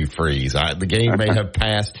big for Hugh Freeze. The game may have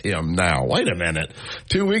passed him now. Wait a minute.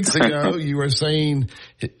 2 weeks ago, you were saying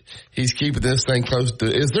he's keeping this thing close to.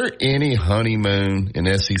 Is there any honeymoon in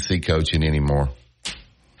SEC coaching anymore?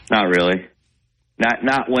 Not really.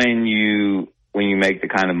 Not when you make the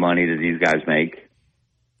kind of money that these guys make.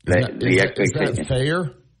 Is that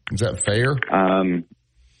fair? Is that fair?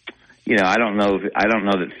 I don't know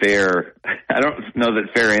that fair. I don't know that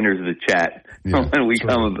fair enters the chat when we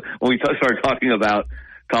start talking about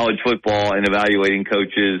college football and evaluating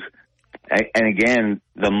coaches. And again,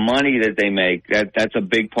 the money that they make, that's a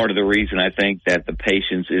big part of the reason I think that the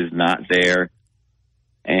patience is not there.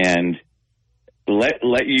 And let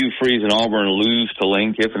Hugh Freeze and Auburn lose to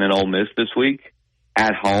Lane Kiffin and Ole Miss this week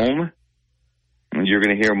at home, and you're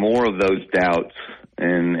going to hear more of those doubts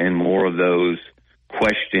and more of those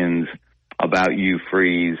questions about Hugh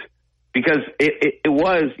Freeze, because it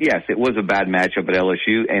was a bad matchup at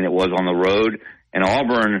LSU, and it was on the road. And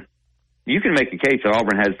Auburn, you can make a case that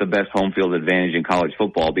Auburn has the best home field advantage in college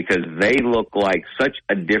football because they look like such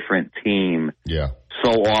a different team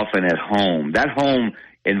so often at home. That home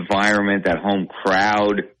environment, that home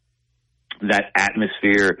crowd, that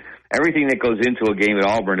atmosphere, everything that goes into a game at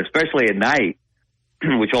Auburn, especially at night,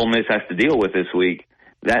 which Ole Miss has to deal with this week,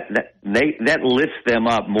 that lifts them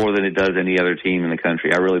up more than it does any other team in the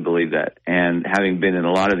country. I really believe that. And having been in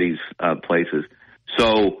a lot of these places.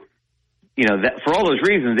 So, that for all those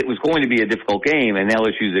reasons, it was going to be a difficult game, and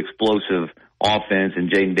LSU's explosive offense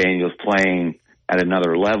and Jaden Daniels playing at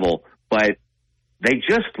another level. But they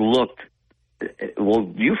just looked,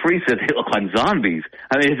 Hugh Freeze said they look like zombies.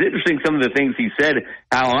 I mean, it's interesting some of the things he said,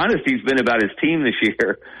 how honest he's been about his team this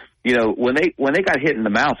year. When they got hit in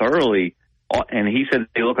the mouth early, and he said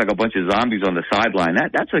they look like a bunch of zombies on the sideline,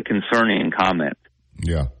 that's a concerning comment.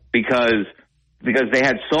 Yeah. Because they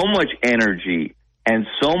had so much energy and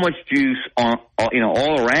so much juice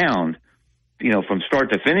all around, from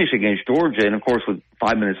start to finish against Georgia. And of course, with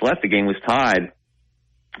 5 minutes left, the game was tied.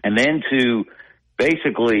 And then to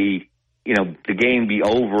basically, the game be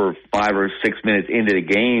over 5 or 6 minutes into the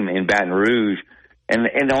game in Baton Rouge.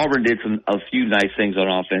 And Auburn did a few nice things on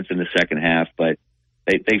offense in the second half, but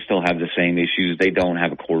they still have the same issues. They don't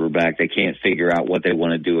have a quarterback. They can't figure out what they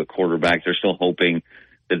want to do at quarterback. They're still hoping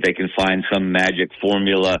that they can find some magic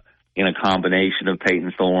formula in a combination of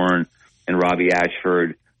Peyton Thorne and Robbie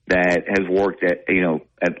Ashford that has worked at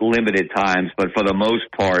limited times, but for the most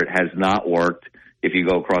part has not worked if you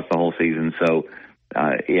go across the whole season. So,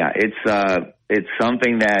 it's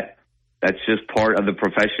something that's just part of the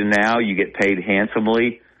profession now. You get paid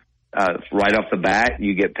handsomely right off the bat.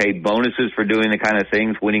 You get paid bonuses for doing the kind of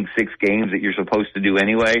things, winning 6 games that you're supposed to do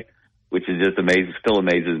anyway, which is just amazing. Still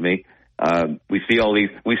amazes me. We see all these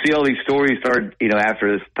stories start,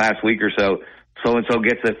 after this past week or so. So-and-so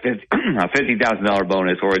gets a $50,000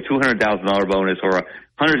 bonus or a $200,000 bonus or a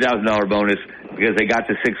 $100,000 bonus because they got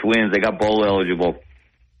to 6 wins. They got bowl eligible.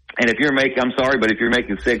 And if you're making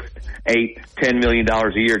 $6, $8, $10 million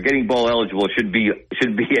a year, getting bowl eligible should be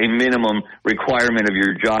a minimum requirement of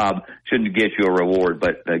your job. Shouldn't get you a reward.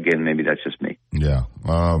 But again, maybe that's just me. Yeah.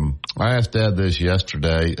 I asked Dad this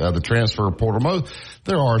yesterday. The transfer portal.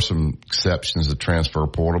 There are some exceptions to the transfer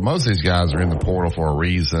portal. Most of these guys are in the portal for a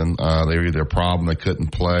reason. They're either a problem, they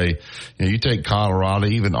couldn't play. You take Colorado,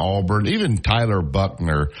 even Auburn, even Tyler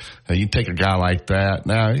Buckner. You take a guy like that.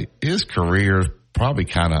 Now his career probably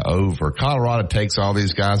kind of over. Colorado takes all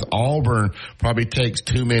these guys. Auburn probably takes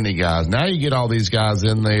too many guys. Now you get all these guys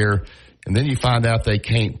in there, and then you find out they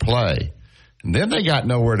can't play. And then they got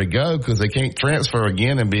nowhere to go because they can't transfer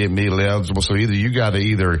again and be immediately eligible. So you got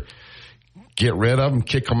to get rid of them,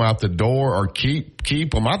 kick them out the door, or keep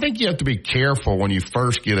them. I think you have to be careful when you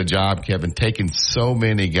first get a job, Kevin, taking so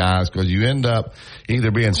many guys because you end up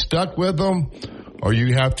either being stuck with them or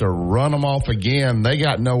you have to run them off again. They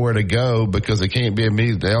got nowhere to go because they can't be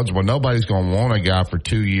immediately eligible. Nobody's going to want a guy for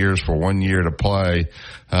 2 years for 1 year to play.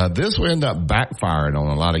 This will end up backfiring on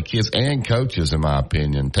a lot of kids and coaches, in my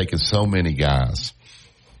opinion, taking so many guys.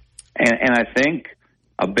 And I think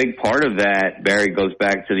a big part of that, Barry, goes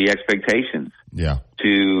back to the expectations. Yeah.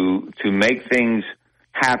 To make things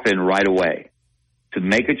happen right away, to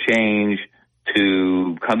make a change,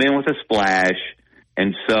 to come in with a splash.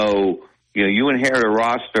 And so, you inherit a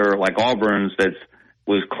roster like Auburn's that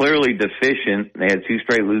was clearly deficient. They had 2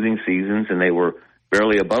 straight losing seasons, and they were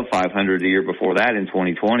barely above 500 the year before that in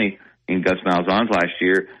 2020 in Gus Malzahn's last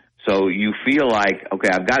year. So you feel like, okay,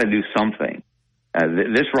 I've got to do something.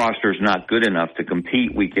 This roster is not good enough to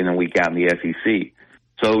compete week in and week out in the SEC.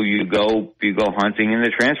 So you go hunting in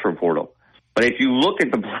the transfer portal. But if you look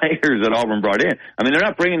at the players that Auburn brought in, I mean, they're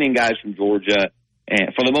not bringing in guys from Georgia,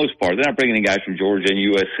 and for the most part, they're not bringing in guys from Georgia and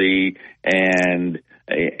USC and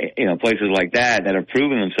places like that have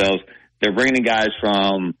proven themselves. They're bringing in guys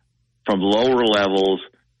from lower levels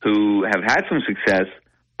who have had some success,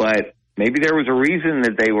 but maybe there was a reason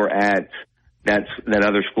that they were at that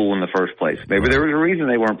other school in the first place. Maybe there was a reason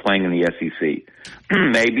they weren't playing in the SEC.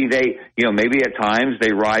 Maybe at times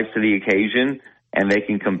they rise to the occasion and they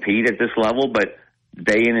can compete at this level, but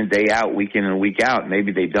day in and day out, week in and week out,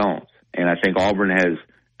 maybe they don't. And I think Auburn has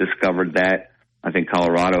discovered that. I think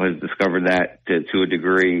Colorado has discovered that to a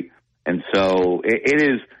degree. And so it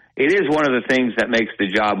is one of the things that makes the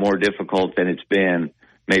job more difficult than it's been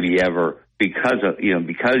maybe ever because you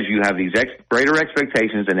have these greater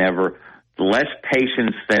expectations than ever, less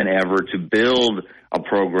patience than ever to build a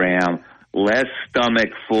program, less stomach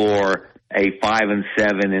for a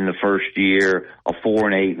 5-7 in the first year, a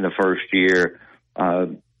 4-8 in the first year.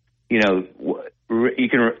 You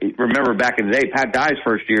can remember back in the day, Pat Dye's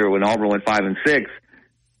first year when Auburn went 5-6.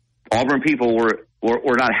 Auburn people were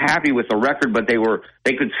not happy with the record, but they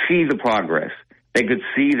could see the progress. They could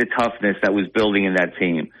see the toughness that was building in that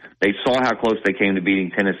team. They saw how close they came to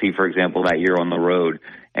beating Tennessee, for example, that year on the road,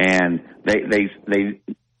 and they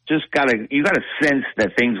just you got to sense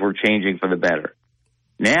that things were changing for the better.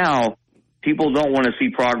 Now, people don't want to see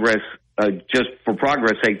progress just for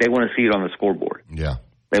progress' sake. They want to see it on the scoreboard. Yeah,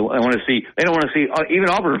 they want to see. They don't want to see even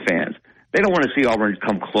Auburn fans. They don't want to see Auburn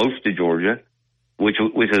come close to Georgia, which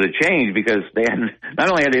is a change because not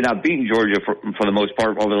only had they not beaten Georgia for the most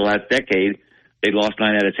part over the last decade, they'd lost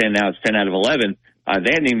 9 out of 10. Now it's 10 out of 11.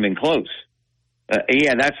 They hadn't even been close.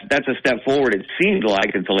 That's a step forward. It seemed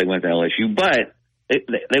like until they went to LSU, but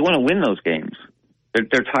they want to win those games.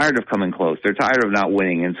 They're tired of coming close. They're tired of not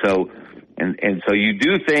winning, and so you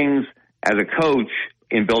do things as a coach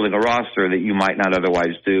in building a roster that you might not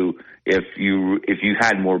otherwise do if you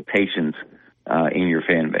had more patience in your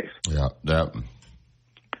fan base. Yeah, that.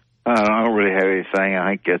 I don't really have anything.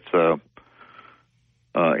 I think it's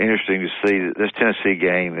interesting to see that this Tennessee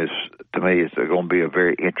game is going to be a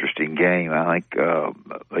very interesting game. I think.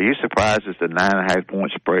 Are you surprised it's a 9.5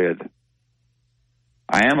 point spread?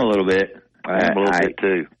 I am a little bit. I am a little bit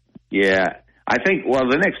too. Yeah, I think. Well,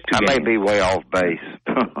 the next two. I may be way off base.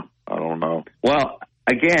 I don't know. Well,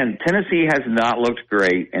 again, Tennessee has not looked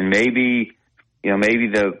great, and maybe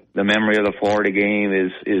the memory of the Florida game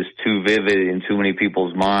is too vivid in too many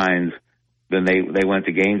people's minds. Then they went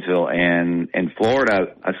to Gainesville, and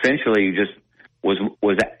Florida essentially just was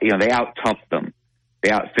they out toughed them, they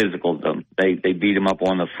out physicaled them. They beat them up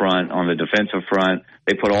on the front, on the defensive front.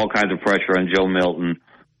 They put all kinds of pressure on Joe Milton,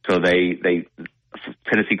 so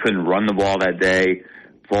Tennessee couldn't run the ball that day.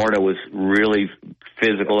 Florida was really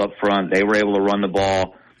physical up front. They were able to run the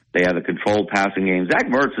ball. They had a controlled passing game. Zach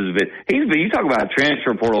Mertz you talk about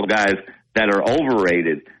transfer portal guys that are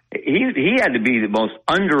overrated. He had to be the most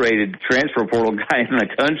underrated transfer portal guy in the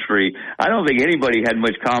country. I don't think anybody had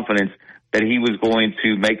much confidence that he was going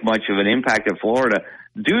to make much of an impact at Florida.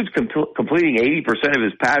 Dude's completing 80% of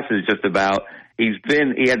his passes just about. He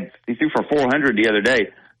threw for 400 the other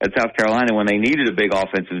day at South Carolina when they needed a big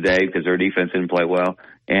offensive day because their defense didn't play well,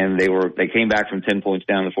 and they came back from 10 points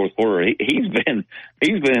down in the fourth quarter. He's been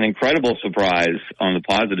an incredible surprise on the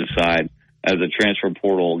positive side as a transfer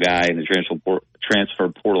portal guy and a transfer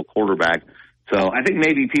portal quarterback. So I think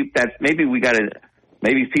maybe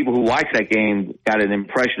people who watch that game got an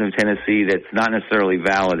impression of Tennessee that's not necessarily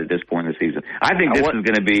valid at this point in the season. I think this is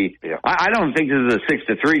going to be. Yeah. I don't think this is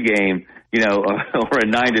a 6-3 game, or a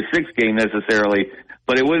 9-6 game necessarily.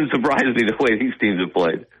 But it wouldn't surprise me the way these teams have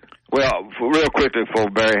played. Well, real quickly before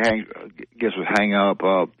Barry gets us hang up,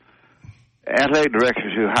 athletic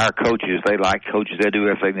directors who hire coaches, they like coaches. They do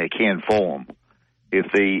everything they can for them. If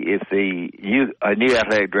a new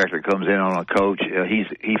athletic director comes in on a coach,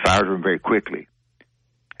 he fires them very quickly.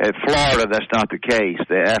 At Florida, that's not the case.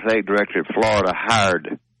 The athletic director at Florida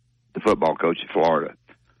hired the football coach at Florida.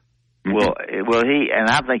 Mm-hmm. Well,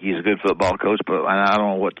 I think he's a good football coach, but I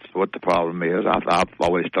don't know what the problem is. I've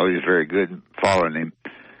always thought he was very good following him.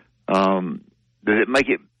 Does it make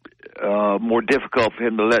it more difficult for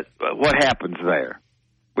him to what happens there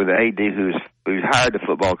with the AD who's hired the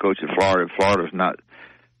football coach in Florida? Florida's not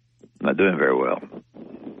doing very well.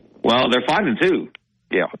 Well, they're 5-2.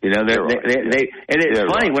 Yeah, it's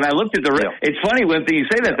funny right. When I looked at it's funny when you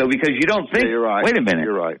say that though, because you don't think. Yeah, you're right. Wait a minute.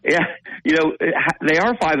 You're right. Yeah, they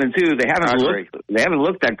are 5-2. They haven't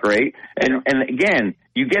looked that great. And again,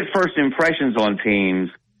 you get first impressions on teams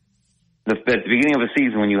at the beginning of a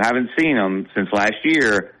season when you haven't seen them since last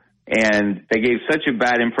year, and they gave such a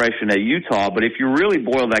bad impression at Utah. But if you really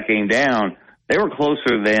boil that game down, they were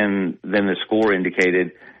closer than the score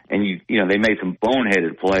indicated, and they made some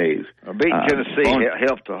boneheaded plays. Beating Tennessee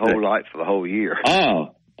helped a whole lot for the whole year.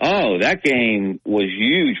 Oh, that game was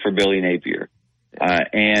huge for Billy Napier.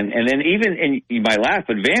 And then and you might laugh,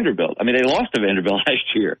 but Vanderbilt, I mean, they lost to Vanderbilt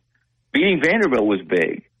last year. Beating Vanderbilt was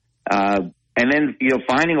big. And then,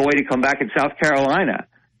 finding a way to come back in South Carolina.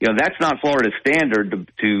 That's not Florida's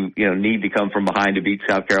standard to need to come from behind to beat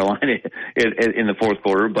South Carolina in the fourth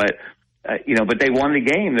quarter. But they won the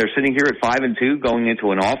game. They're sitting here at 5-2 going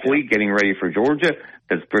into an off week, getting ready for Georgia.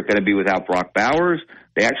 That's going to be without Brock Bowers.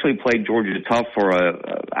 They actually played Georgia tough for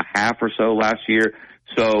a half or so last year.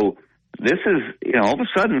 So this is, all of a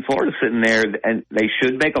sudden Florida's sitting there and they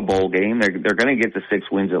should make a bowl game. They're going to get to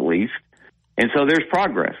 6 wins at least. And so there's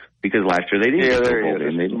progress because last year they didn't get to a bowl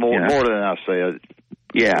game. More than I said.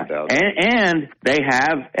 Yeah. And they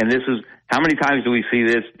have, and this is, how many times do we see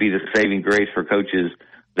this be the saving grace for coaches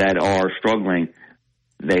that are struggling?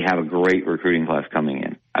 They have a great recruiting class coming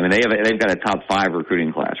in. I mean, they've got a top 5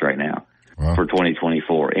 recruiting class right now for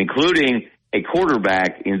 2024, including a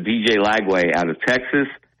quarterback in DJ Lagway out of Texas.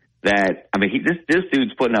 That, I mean, this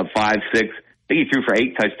dude's putting up 5, 6. I think he threw for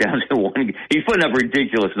 8 touchdowns in one. He's putting up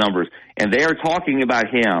ridiculous numbers, and they are talking about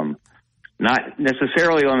him not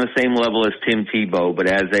necessarily on the same level as Tim Tebow, but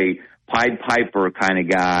as a Pied Piper kind of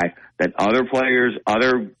guy that other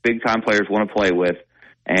big time players want to play with.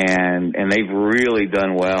 And they've really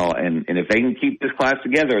done well. And if they can keep this class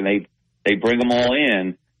together and they bring them all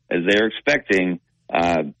in as they're expecting,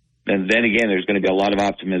 and then again, there's going to be a lot of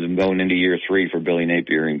optimism going into year 3 for Billy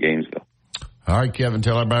Napier in Gainesville. All right, Kevin,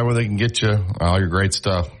 tell everybody where they can get you, all your great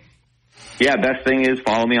stuff. Yeah, best thing is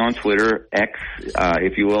follow me on Twitter, X,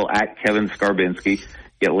 if you will, at Kevin Skarbinski.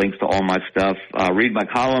 Get links to all my stuff. Read my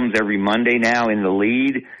columns every Monday now in The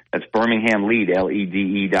Lead. That's Birmingham Lead,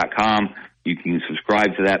 LEDE.com. You can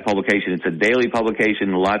subscribe to that publication. It's a daily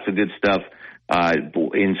publication, lots of good stuff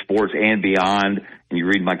in sports and beyond. And you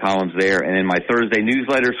read my columns there. And in my Thursday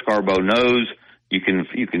newsletter, Scarbo Knows, you can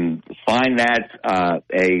find that,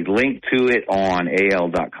 a link to it on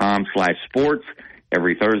AL.com/sports.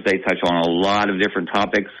 Every Thursday, touch on a lot of different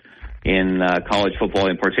topics in college football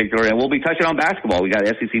in particular. And we'll be touching on basketball. We got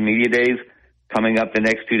SEC Media Days coming up the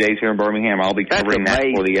next 2 days here in Birmingham. I'll be covering that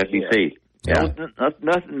for the SEC. Yeah.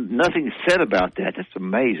 Nothing said about that. That's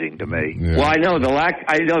amazing to me. Yeah. Well, I know there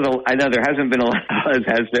hasn't been a lot of buzz,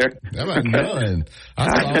 has there? None.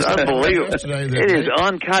 It's unbelievable. It is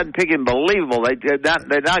uncotton picking believable. They're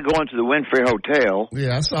not going to the Winfrey Hotel.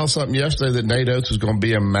 Yeah, I saw something yesterday that Nate Oates was going to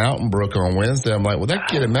be in Mountain Brook on Wednesday. I'm like, well, that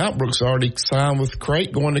kid in Mountain Brook's already signed with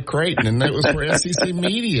Creighton, going to Creighton, and that was for SEC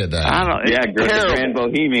Media Day. The Grand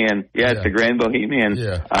Bohemian. Yeah, it's the Grand Bohemian.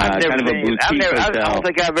 Yeah. Kind of a boutique hotel. I don't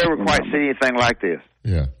think I've ever quite seen anything like this.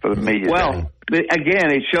 Yeah. For the media. Well,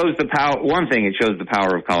 again, it shows the power. One thing, it shows the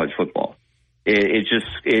power of college football.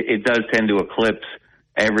 It does tend to eclipse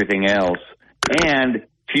everything else. And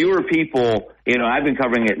fewer people, I've been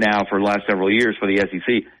covering it now for the last several years for the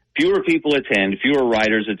SEC. Fewer people attend, fewer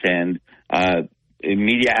writers attend.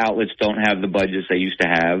 Media outlets don't have the budgets they used to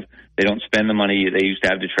have. They don't spend the money they used to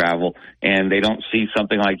have to travel, and they don't see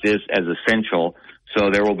something like this as essential. So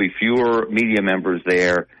there will be fewer media members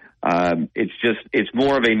there. It's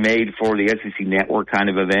more of a made for the SEC network kind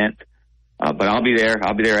of event. But I'll be there.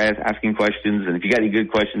 I'll be there asking questions. And if you got any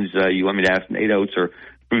good questions, you want me to ask Nate Oates or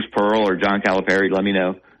Bruce Pearl or John Calipari, let me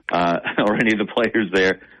know, or any of the players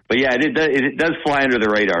there. But yeah, it does fly under the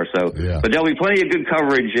radar. So, But there'll be plenty of good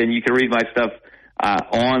coverage, and you can read my stuff,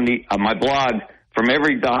 on my blog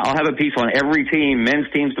I'll have a piece on every team, men's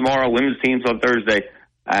teams tomorrow, women's teams on Thursday,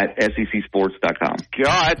 at SECsports.com.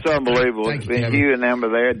 God, it's unbelievable. It's been you and them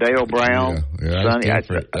there, Dale Brown. Sonny. I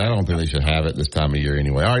don't think they should have it this time of year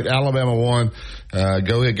anyway. All right, Alabama One.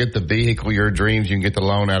 Go ahead, get the vehicle of your dreams. You can get the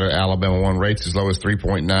loan out of Alabama One. Rates as low as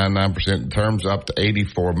 3.99%. Terms up to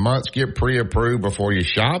 84 months. Get pre-approved before you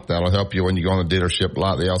shop. That'll help you when you go on the dealership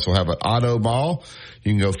lot. They also have an auto mall.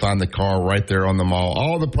 You can go find the car right there on the mall.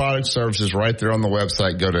 All the product services right there on the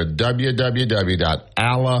website. Go to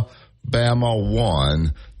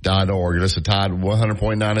www.alabama1.org. Listen to Tide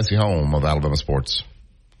 100.9 is the home of Alabama sports.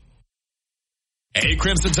 Hey,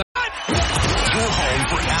 Crimson Tide. Your home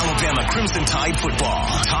for Alabama Crimson Tide football.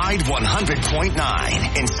 Tide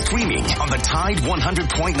 100.9 and streaming on the Tide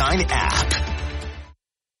 100.9 app.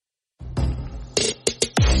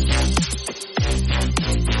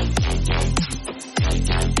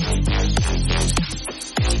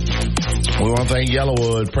 We want want to thank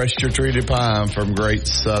Yellowwood, pressure-treated pine from Great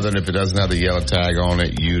Southern. If it doesn't have the yellow tag on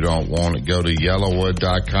it, you don't want it. Go to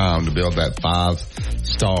yellowwood.com to build that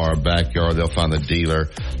 5-star backyard. They'll find the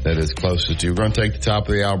dealer that is closest to you. We're going to take the top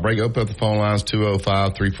of the hour break. Open up the phone lines,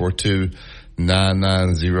 205-342-9904.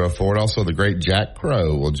 And also, the great Jack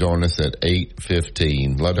Crow will join us at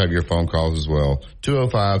 8:15. Love to have your phone calls as well.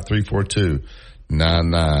 205-342-9904.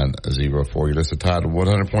 You're listening to Tide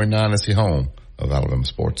 100.9. It's the home of Alabama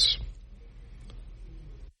sports.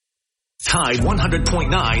 Tide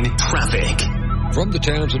 100.9 traffic. From the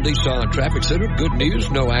Townsend Nissan Traffic Center, good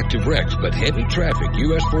news, no active wrecks, but heavy traffic.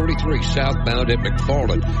 US 43 southbound at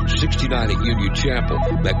McFarland, 69 at Union Chapel,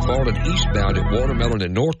 McFarland eastbound at Watermelon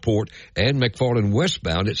and Northport, and McFarland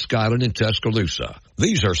westbound at Skyland and Tuscaloosa.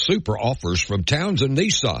 These are super offers from Townsend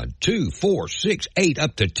Nissan. 2, 4, 6, 8,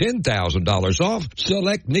 up to $10,000 off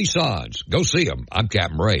select Nissans. Go see them. I'm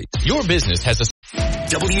Captain Ray. Your business has a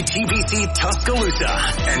WTBC Tuscaloosa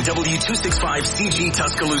and W265CG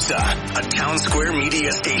Tuscaloosa, a Town Square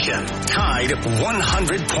media station. Tide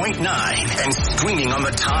 100.9 and streaming on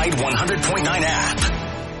the Tide 100.9 app.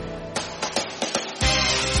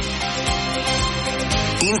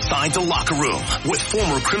 Inside the locker room with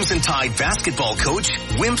former Crimson Tide basketball coach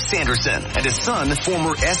Wimp Sanderson and his son,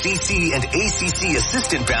 former SEC and ACC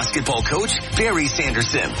assistant basketball coach Barry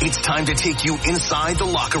Sanderson. It's time to take you inside the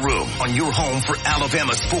locker room on your home for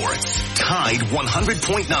Alabama sports. Tide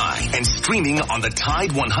 100.9 and streaming on the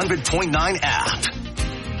Tide 100.9 app.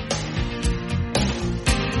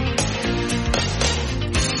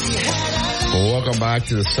 Welcome back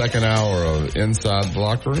to the second hour of Inside the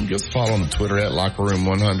Locker Room. Just follow on Twitter at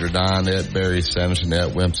LockerRoom109, at Barry Sanderson,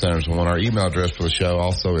 at Wimp Sanderson1. Our email address for the show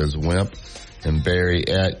also is Wimp and Barry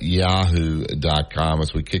at yahoo.com.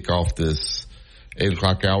 As we kick off this 8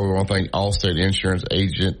 o'clock hour, we want to thank Allstate Insurance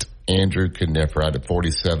agent Andrew Knepper at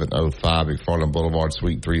 4705 McFarland Boulevard,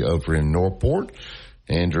 Suite 3 over in Northport.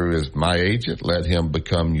 Andrew is my agent. Let him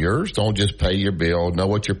become yours. Don't just pay your bill. Know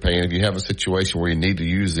what you're paying. If you have a situation where you need to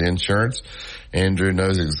use the insurance, Andrew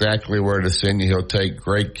knows exactly where to send you. He'll take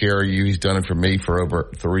great care of you. He's done it for me for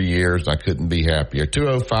over 3 years. I couldn't be happier.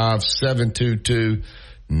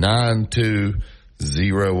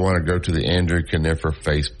 205-722-9201 or go to the Andrew Knepper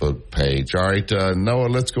Facebook page. All right, Noah,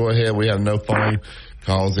 let's go ahead. We have no phone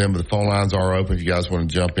calls in, but the phone lines are open if you guys want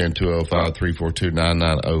to jump in.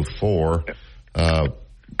 205-342-9904.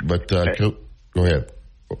 Go ahead.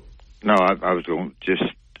 No, I was going to just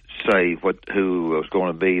say who was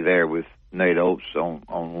going to be there with Nate Oates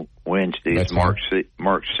on Wednesday. It's Mark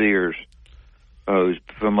Sears, who's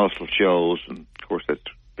from Muscle Shoals, and of course that's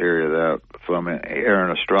the area that from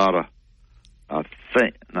Aaron Estrada. I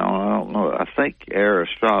don't know. I think Aaron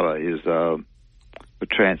Estrada is a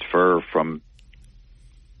transfer from.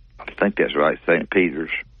 I think that's right, St. Peter's.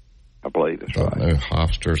 I believe that's right.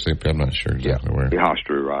 Hofstra, I'm not sure exactly where.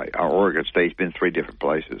 Hofstra, right. Our Oregon State's been 3 different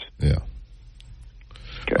places. Yeah.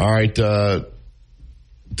 Okay. All right. Tell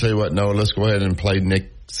you what, Noah, let's go ahead and play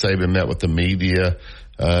Nick Saban met with the media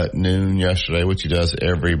noon yesterday, which he does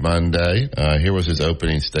every Monday. Here was his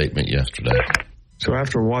opening statement yesterday. So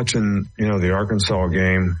after watching, the Arkansas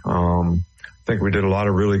game, I think we did a lot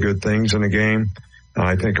of really good things in the game.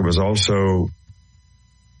 I think it was also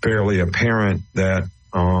fairly apparent that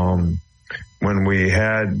when we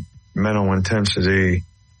had mental intensity,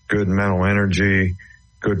 good mental energy,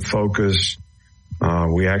 good focus,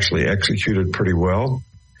 we actually executed pretty well.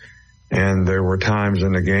 And there were times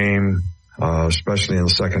in the game, especially in the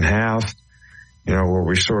second half, where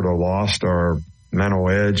we sort of lost our mental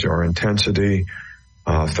edge, our intensity,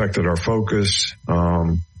 affected our focus,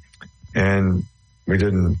 and we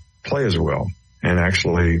didn't play as well and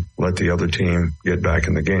actually let the other team get back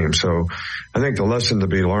in the game. So I think the lesson to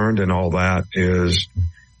be learned in all that is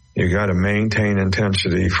you got to maintain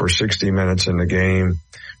intensity for 60 minutes in the game,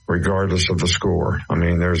 regardless of the score. I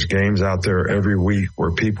mean, there's games out there every week where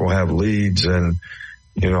people have leads and,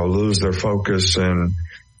 lose their focus and,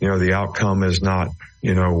 the outcome is not,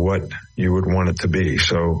 what you would want it to be.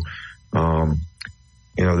 So,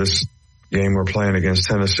 this game we're playing against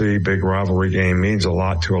Tennessee, big rivalry game, means a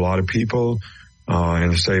lot to a lot of people in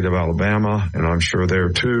the state of Alabama, and I'm sure there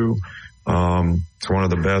too. It's one of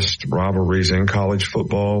the best rivalries in college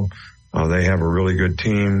football. They have a really good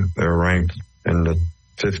team. They're ranked in the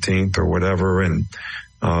 15th or whatever, and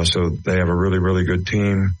so they have a really, really good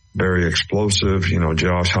team. Very explosive.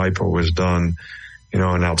 Josh Heupel has done,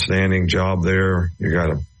 an outstanding job there. You got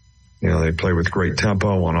to, they play with great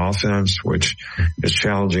tempo on offense, which is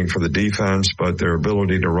challenging for the defense, but their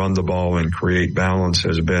ability to run the ball and create balance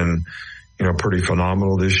has been, pretty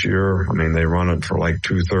phenomenal this year. I mean, they run it for like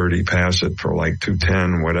 230, pass it for like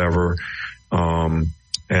 210, whatever.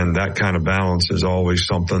 And that kind of balance is always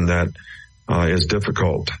something that is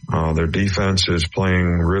difficult. Their defense is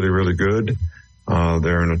playing really, really good.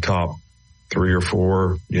 They're in the top 3 or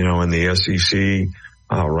 4, in the SEC,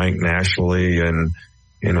 ranked nationally, and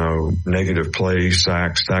negative plays,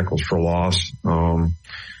 sacks, tackles for loss,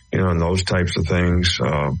 and those types of things.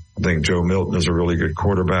 I think Joe Milton is a really good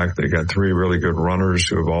quarterback. They got 3 really good runners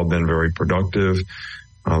who have all been very productive.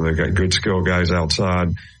 They've got good skill guys outside.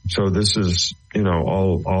 So this is,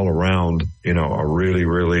 all around, a really,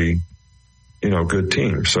 really, good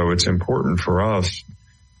team. So it's important for us,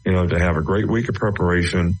 to have a great week of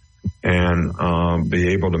preparation and be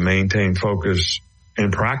able to maintain focus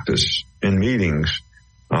in practice, in meetings,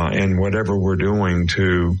 and whatever we're doing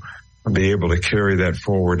to be able to carry that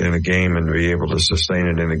forward in a game and be able to sustain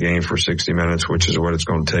it in a game for 60 minutes, which is what it's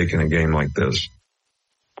going to take in a game like this.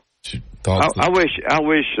 I wish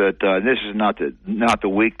that this is not the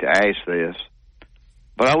week to ask this,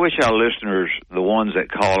 but I wish our listeners, the ones that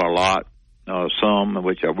call a lot, some,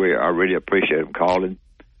 which I really appreciate them calling,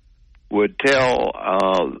 would tell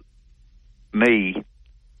me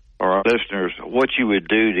or our listeners what you would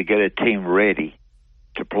do to get a team ready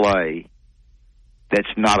to play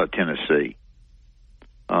that's not a Tennessee.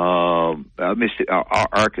 Arkansas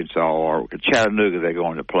or Chattanooga they're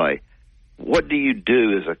going to play. What do you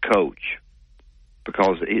do as a coach?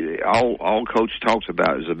 Because all coach talks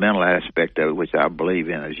about is the mental aspect of it, which I believe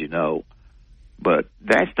in, as you know. But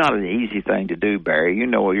that's not an easy thing to do, Barry.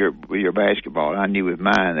 With your basketball. I knew with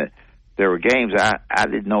mine that there were games I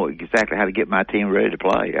didn't know exactly how to get my team ready to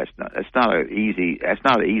play. That's not an easy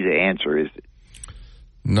answer, is it?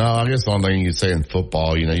 No, I guess the only thing you could say in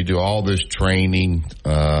football, you do all this training,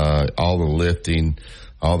 all the lifting,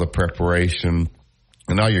 all the preparation,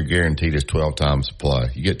 and all you're guaranteed is 12 times to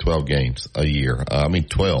play. You get 12 games a year.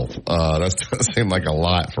 12. That seems like a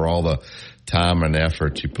lot for all the time and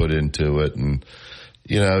effort you put into it. And,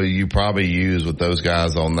 you probably use with those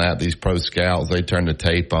guys on that, these pro scouts, they turn the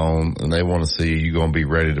tape on and they want to see you're going to be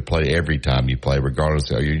ready to play every time you play,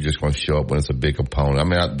 regardless of you're just going to show up when it's a big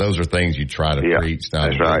opponent. Those are things you try to preach.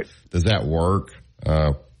 That's right. Does that work?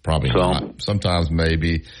 Probably not. Sometimes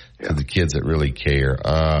maybe to the kids that really care.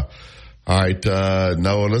 All right,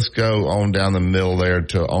 Noah, let's go on down the middle there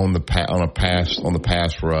to on the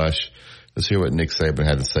pass rush. Let's hear what Nick Saban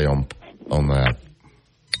had to say on that.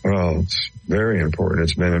 Well, it's very important.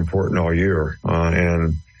 It's been important all year.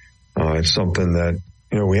 And it's something that,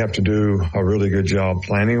 we have to do a really good job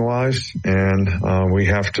planning wise, and we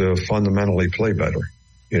have to fundamentally play better.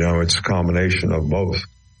 It's a combination of both.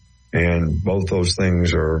 And both those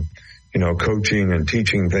things are, coaching and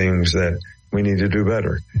teaching things that we need to do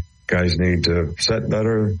better. Guys need to set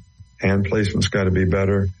better. Hand placement's got to be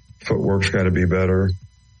better. Footwork's got to be better.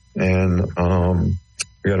 And,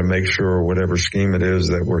 we got to make sure whatever scheme it is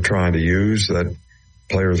that we're trying to use, that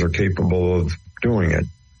players are capable of doing it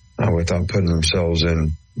without putting themselves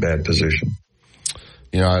in bad position.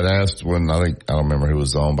 I'd asked when I don't remember who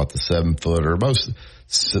was on about the 7-footer. Most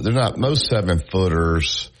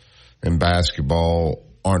 7-footers in basketball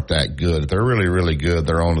aren't that good. If they're really, really good,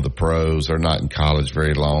 they're on to the pros. They're not in college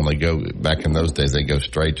very long. They go back in those days. They go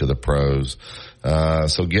straight to the pros.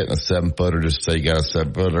 So getting a 7-footer, just say you got a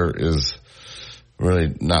 7-footer, is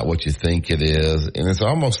really not what you think it is. And it's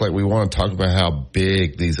almost like we want to talk about how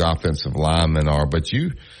big these offensive linemen are. But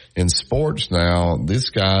in sports now,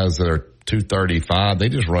 these guys that are 235, they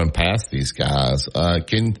just run past these guys. Are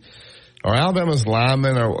Alabama's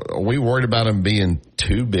linemen, are we worried about them being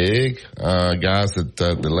too big? Guys that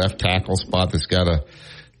the left tackle spot that's got I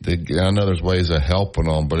know there's ways of helping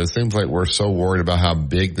them, but it seems like we're so worried about how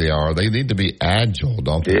big they are. They need to be agile,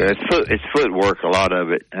 don't they? Yeah, it's footwork, a lot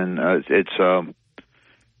of it. And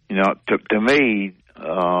to me,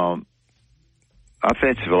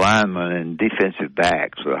 offensive linemen and defensive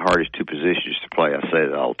backs are the hardest 2 positions to play. I say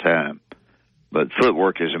that all the time. But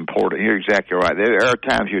footwork is important. You're exactly right. There are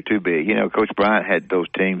times you're too big. Coach Bryant had those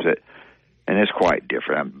teams and it's quite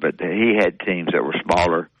different, but he had teams that were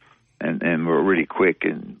smaller and were really quick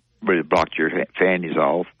and really blocked your fannies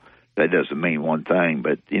off. That doesn't mean one thing,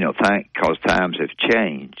 but, because times have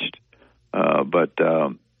changed. I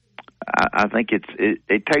think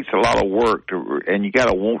it takes a lot of work and you got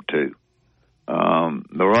to want to.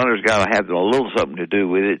 The runner's got to have a little something to do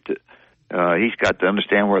with it. He's got to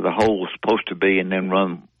understand where the hole is supposed to be and then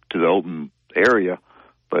run to the open area.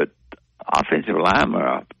 But offensive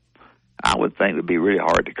linemen, I would think would be really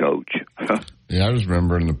hard to coach. Yeah, I just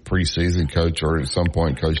remember in the preseason, Coach, or at some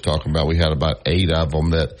point, Coach talking about we had about 8 of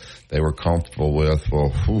them that they were comfortable with.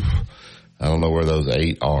 Well, I don't know where those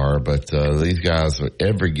 8 are, but these guys,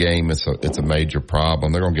 every game it's a major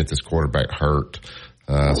problem. They're going to get this quarterback hurt.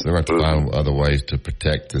 So they're going to have to find other ways to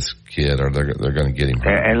protect this kid, or they're going to get him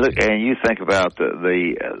hurt. And look, and you think about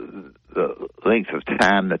the length of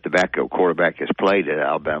time that the backup quarterback has played at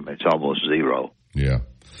Alabama. It's almost 0. Yeah.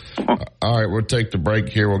 All right, we'll take the break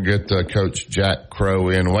here. We'll get Coach Jack Crow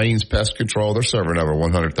in. Wayne's Pest Control. They're serving over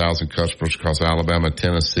 100,000 customers across Alabama,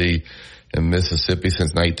 Tennessee, and Mississippi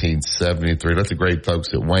since 1973. Let the great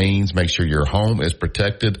folks at Wayne's make sure your home is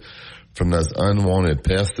protected from those unwanted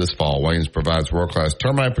pests this fall. Wayne's provides world-class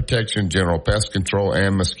termite protection, general pest control,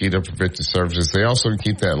 and mosquito prevention services. They also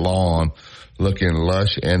keep that lawn looking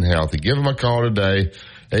lush and healthy. Give them a call today,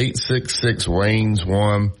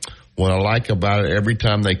 866-WAYNES-1. What I like about it, every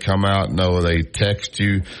time they come out, they text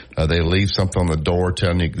you, they leave something on the door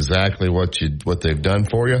telling you exactly what they've done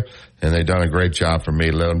for you, and they've done a great job for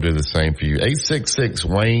me. Let them do the same for you.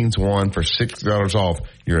 866-WAYNES-1 for $60 off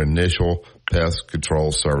your initial pest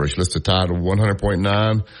control service. Listen to Tide of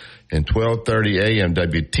 100.9 and 1230 AM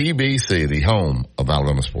WTBC, the home of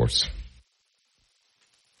Alabama sports.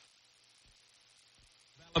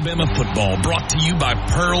 Alabama football brought to you by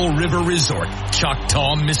Pearl River Resort,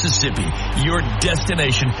 Choctaw, Mississippi. Your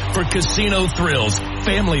destination for casino thrills,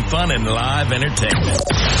 family fun, and live entertainment.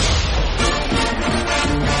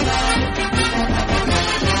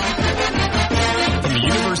 From the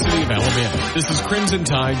University of Alabama, this is Crimson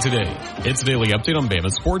Tide Today. It's a daily update on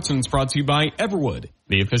Bama sports, and it's brought to you by Everwood,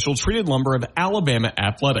 the official treated lumber of Alabama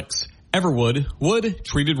athletics. Everwood, wood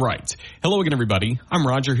treated right. Hello again, everybody. I'm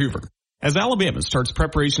Roger Hoover. As Alabama starts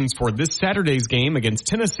preparations for this Saturday's game against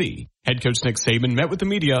Tennessee, head coach Nick Saban met with the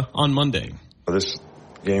media on Monday. This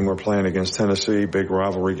game we're playing against Tennessee, big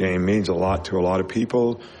rivalry game, means a lot to a lot of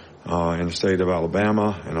people in the state of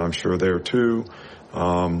Alabama, and I'm sure there too.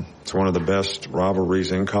 It's one of the best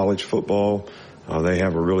rivalries in college football. They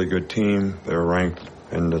have a really good team. They're ranked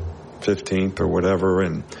in the 15th or whatever,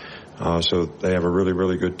 and so they have a really,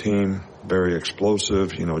 really good team, very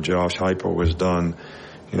explosive. Josh Heupel has done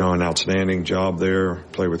an outstanding job there,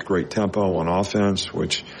 play with great tempo on offense,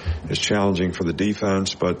 which is challenging for the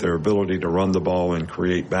defense, but their ability to run the ball and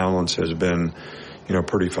create balance has been,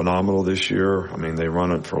 pretty phenomenal this year. I mean, they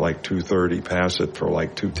run it for like 230, pass it for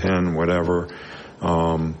like 210, whatever.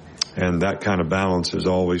 And that kind of balance is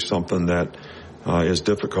always something that is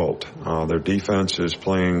difficult. Their defense is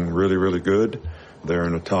playing really, really good. They're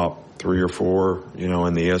in the top 3 or 4,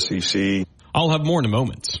 in the SEC. I'll have more in a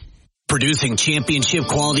moment. Producing championship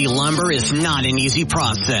quality lumber is not an easy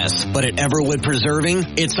process, but at Everwood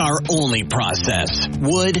Preserving, it's our only process.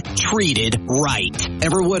 Wood treated right.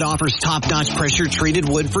 Everwood offers top-notch pressure-treated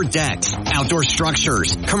wood for decks, outdoor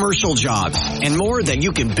structures, commercial jobs, and more that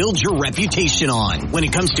you can build your reputation on. When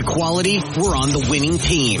it comes to quality, we're on the winning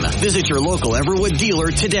team. Visit your local Everwood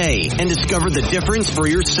dealer today and discover the difference for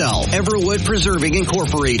yourself. Everwood Preserving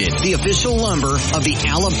Incorporated, the official lumber of the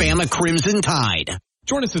Alabama Crimson Tide.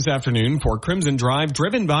 Join us this afternoon for Crimson Drive,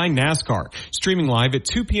 driven by NASCAR, streaming live at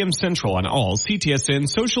 2 p.m. Central on all CTSN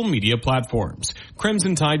social media platforms.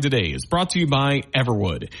 Crimson Tide Today is brought to you by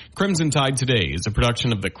Everwood. Crimson Tide Today is a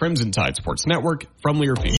production of the Crimson Tide Sports Network from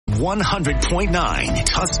Learfield. 100.9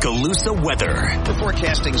 Tuscaloosa weather. We're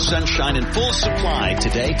forecasting sunshine in full supply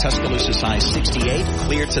today. Tuscaloosa's high 68.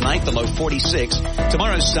 Clear tonight, the low 46.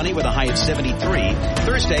 Tomorrow sunny with a high of 73.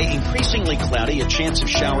 Thursday increasingly cloudy. A chance of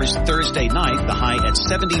showers Thursday night. The high at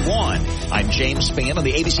 71. I'm James Spann on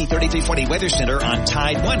the ABC 3340 Weather Center on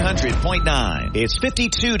Tide 100.9. It's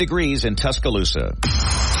 52 degrees in Tuscaloosa.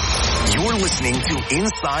 You're listening to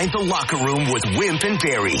Inside the Locker Room with Wimp and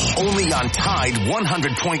Barry, only on Tide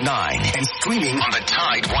 100.9 and streaming on the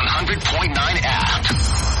Tide 100.9 app.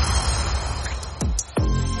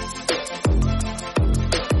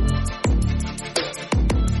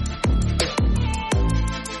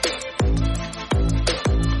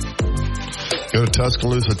 Go to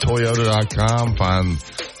TuscaloosaToyota.com, find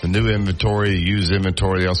the new inventory, the used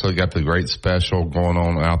inventory. They also got the great special going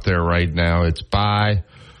on out there right now. It's buy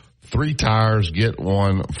 3 tires, get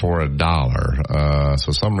 1 for $1.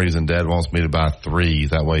 So some reason Dad wants me to buy 3.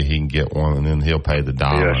 That way he can get 1 and then he'll pay the $1.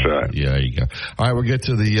 Yeah, that's right. Yeah, there you go. All right, we'll get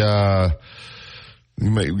to the,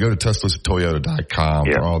 you may go to TuscaloosaToyota.com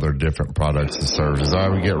for all their different products and services.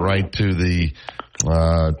 All right, we get right to the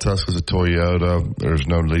Tuscaloosa Toyota. There's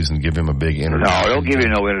no reason to give him a big introduction. No, don't give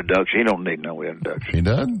him no introduction. He don't need no introduction. He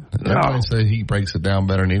doesn't? No. Everybody say he breaks it down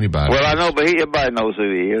better than anybody. Well, I know, but everybody knows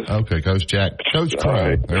who he is. Okay, Coach Jack. Coach Crow.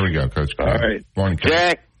 Right. There we go, Coach Crow. All right. Morning, Coach.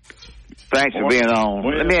 Jack, thanks for being on.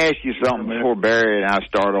 Let me ask you something before Barry and I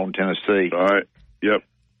start on Tennessee. All right. Yep.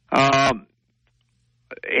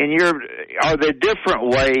 are there different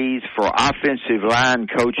ways for offensive line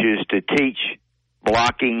coaches to teach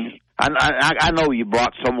blocking? I know you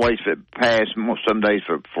block some ways for pass, some days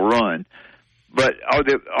for run, but are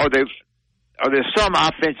there some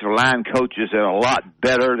offensive line coaches that are a lot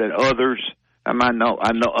better than others? I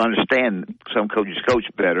understand some coaches coach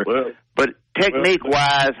better, but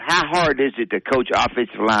technique-wise, how hard is it to coach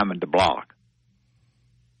offensive linemen to block?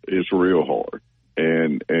 It's real hard,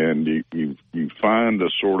 and you find a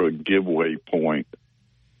sort of giveaway point,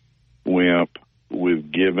 Wimp,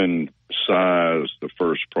 with giving size the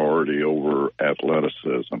first priority over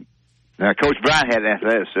athleticism. Now, Coach Bryant had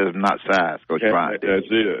athleticism, not size. Coach Bryant did.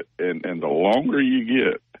 That's it, and the longer you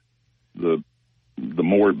get, the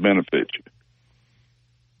more it benefits you.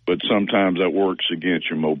 But sometimes that works against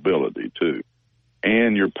your mobility, too,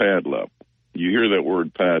 and your pad level. You hear that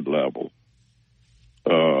word pad level.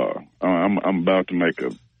 I'm about to make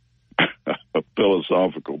a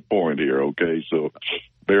philosophical point here, okay? So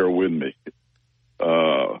bear with me.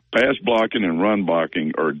 Pass blocking and run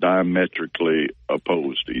blocking are diametrically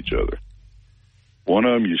opposed to each other. One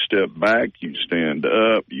of them, you step back, you stand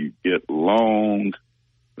up, you get long,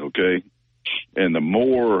 okay? And the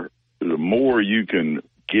more you can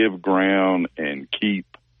give ground and keep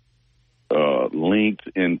length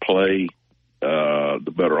in play,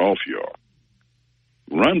 the better off you are.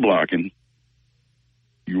 Run blocking,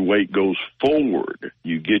 your weight goes forward.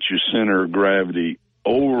 You get your center of gravity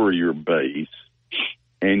over your base,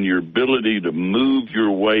 and your ability to move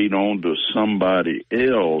your weight onto somebody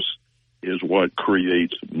else is what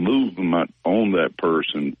creates movement on that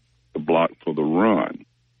person to block for the run.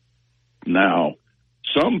 Now,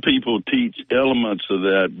 some people teach elements of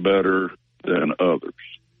that better than others.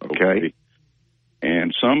 Okay?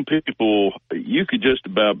 And some people, you could just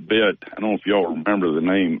about bet, I don't know if y'all remember the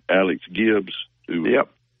name Alex Gibbs. Yep,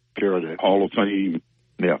 sure I do. Hall of Fame.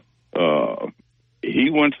 Yeah.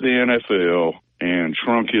 He went to the NFL and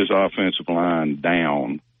shrunk his offensive line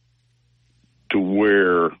down to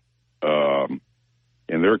where,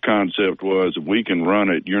 and their concept was, if we can run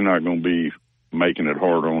it, you're not going to be making it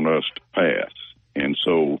hard on us to pass. And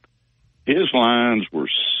so his lines were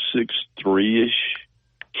 6'3"-ish,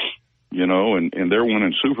 you know, and they're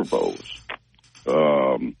winning Super Bowls.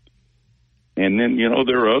 And then, you know,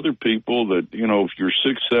 there are other people that, you know, if you're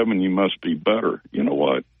 6'7", you must be better. You know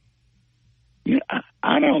what?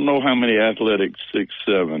 I don't know how many athletic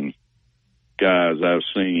 6'7" guys I've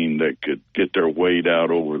seen that could get their weight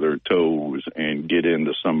out over their toes and get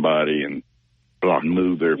into somebody and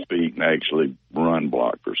move their feet and actually run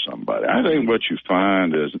block for somebody. I think what you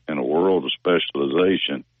find is in a world of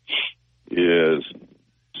specialization is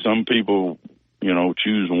some people, you know,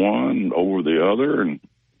 choose one over the other. And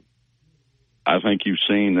I think you've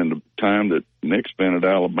seen in the time that Nick's been at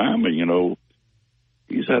Alabama, you know,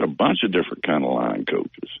 he's had a bunch of different kind of line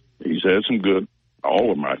coaches. He's had some good,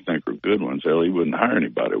 all of them I think are good ones. Hell, he wouldn't hire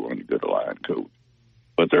anybody who wasn't a good line coach.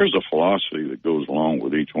 But there's a philosophy that goes along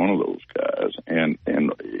with each one of those guys. And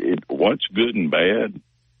what's good and bad,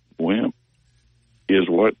 Wimp, is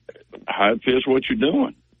how it fits what you're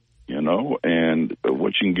doing, you know, and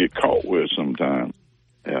what you can get caught with sometimes.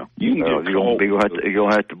 Yeah, you're gonna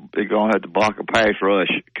have to block a pass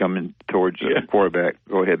rush coming towards the quarterback.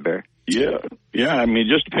 Go ahead, Barry. Yeah. I mean,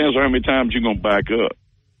 it just depends on how many times you're gonna back up.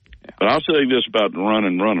 Yeah. But I'll say this about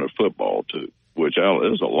running a football too, which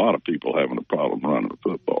there's a lot of people having a problem running a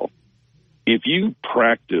football. If you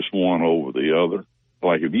practice one over the other,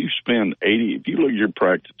 like if you look at your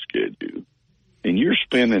practice schedule, and you're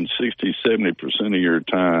spending 60-70% of your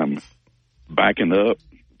time backing up,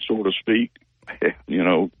 so to speak. You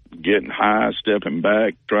know, getting high, stepping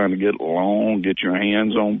back, trying to get long, get your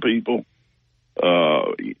hands on people.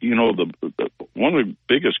 You know, one of the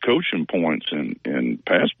biggest coaching points in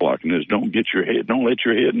pass blocking is don't let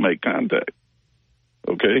your head make contact.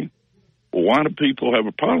 Okay? Well, why do people have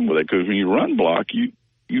a problem with that? Because when you run block, you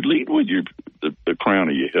lead with the crown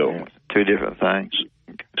of your helmet. Two different things.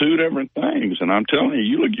 Two different things. And I'm telling you,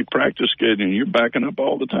 you look at your practice schedule and you're backing up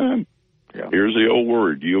all the time. Yeah. Here's the old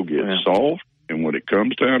word. You'll get soft. And when it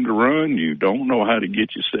comes time to run, you don't know how to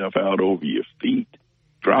get yourself out over your feet.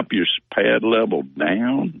 Drop your pad level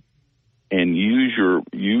down and use your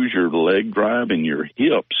leg drive and your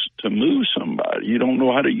hips to move somebody. You don't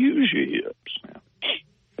know how to use your hips.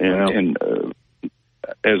 And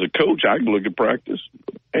as a coach, I can look at practice,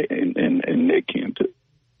 and Nick can too.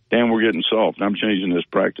 Dan, we're getting soft. I'm changing this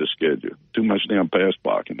practice schedule. Too much damn pass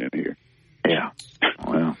blocking in here. Yeah.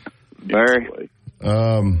 Well, Barry?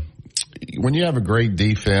 when you have a great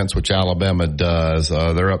defense, which Alabama does,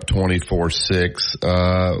 they're up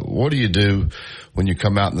 24-6. What do you do when you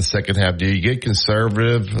come out in the second half? Do you get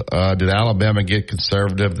conservative? Did Alabama get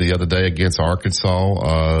conservative the other day against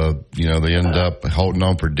Arkansas? They end up holding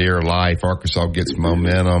on for dear life. Arkansas gets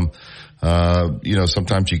momentum.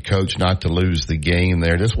 Sometimes you coach not to lose the game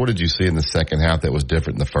there. Just what did you see in the second half that was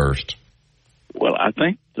different than the first? Well, I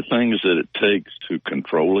think the things that it takes to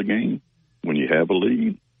control a game when you have a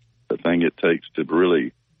lead, the thing it takes to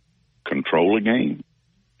really control a game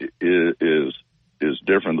is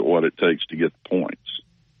different than what it takes to get the points.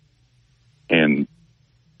 And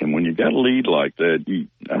when you got a lead like that,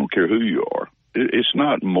 I don't care who you are. It's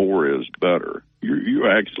not more is better. You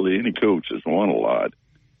actually, any coach that's won a lot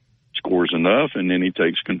scores enough, and then he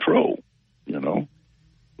takes control.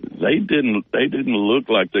 They didn't look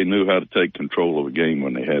like they knew how to take control of a game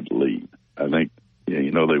when they had the lead. I think,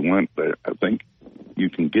 they went there. I think you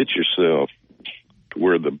can get yourself to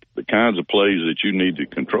where the kinds of plays that you need to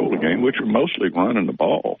control the game, which are mostly running the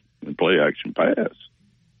ball and play action pass,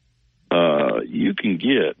 you can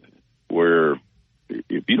get where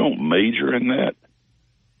if you don't major in that,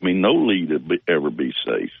 no lead would ever be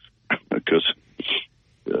safe because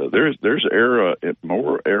there's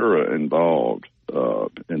more error involved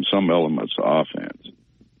in some elements of offense.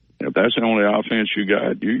 If that's the only offense you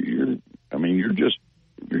got, you're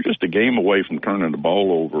just a game away from turning the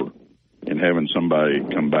ball over and having somebody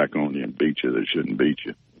come back on you and beat you that shouldn't beat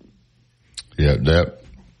you. Yeah, Dep.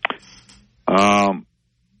 We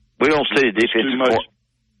don't see the defense.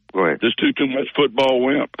 Go ahead. There's too much football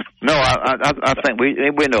wimp. No, I think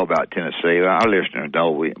we know about Tennessee. Our listeners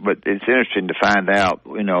know. But it's interesting to find out.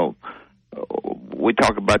 We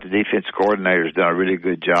talk about the defense coordinator's done a really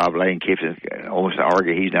good job. Lane Kiffin almost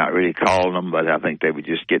argue he's not really calling them, but I think they were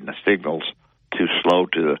just getting the signals too slow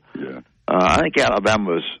to the. Yeah. I think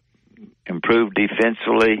Alabama's improved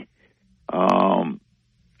defensively.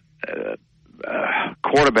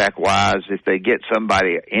 Quarterback-wise, if they get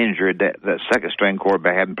somebody injured, that second-string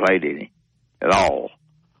quarterback hadn't played any at all.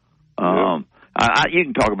 You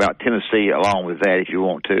can talk about Tennessee along with that if you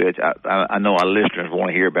want to. I know our listeners want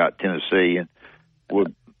to hear about Tennessee.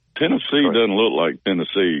 Tennessee doesn't look like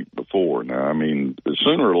Tennessee before now.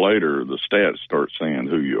 Sooner or later, the stats start saying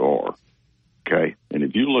who you are. Okay. And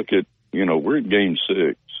if you look at, we're at game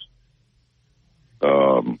 6,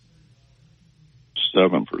 7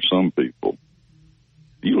 for some people.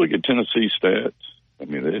 You look at Tennessee stats,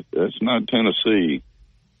 that's not Tennessee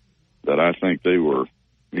that I think they were,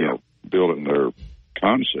 building their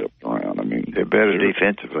concept around. They're better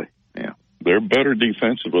defensively. Yeah. They're better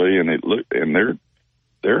defensively, and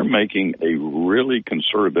they're making a really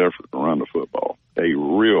concerted effort to run the football. A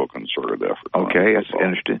real concerted effort. Okay, that's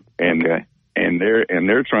interesting. And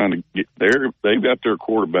they're trying to get they've got their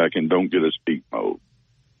quarterback in don't get us beat mode.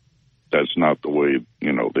 That's not the way,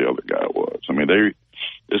 the other guy was.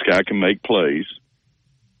 This guy can make plays.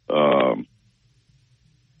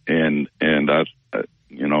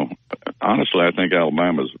 Honestly, I think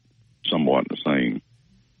Alabama's somewhat in the same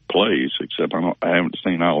place, except I haven't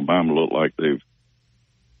seen Alabama look like they've,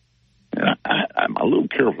 and I'm a little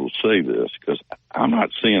careful to say this because I'm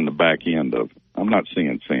not seeing the back end I'm not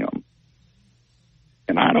seeing film.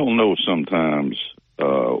 And I don't know sometimes,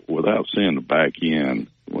 without seeing the back end,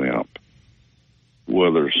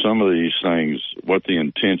 whether some of these things, what the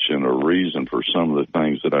intention or reason for some of the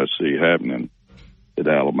things that I see happening at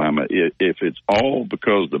Alabama, if it's all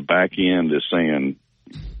because the back end is saying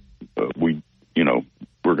we're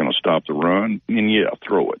going to stop the run, then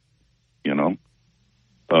throw it,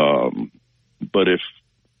 But if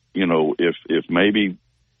maybe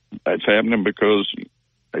that's happening because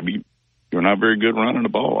maybe you're not very good running the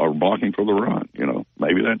ball or blocking for the run,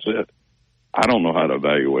 maybe that's it. I don't know how to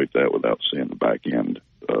evaluate that without seeing the back end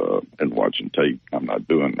and watching tape. I'm not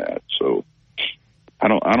doing that, so I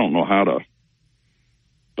don't know how to.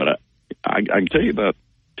 But I can tell you about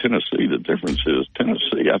Tennessee. The difference is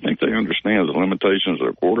Tennessee. I think they understand the limitations of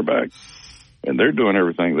their quarterback, and they're doing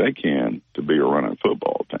everything they can to be a running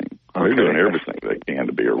football team. Okay. They're doing everything they can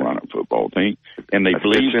to be a running football team, and they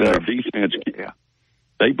believe their defense.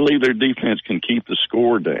 They believe their defense can keep the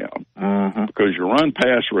score down because your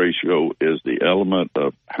run-pass ratio is the element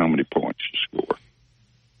of how many points you score.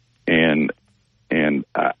 And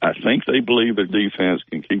I think they believe their defense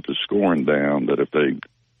can keep the scoring down, that if they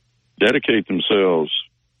dedicate themselves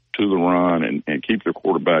to the run and keep their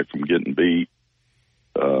quarterback from getting beat,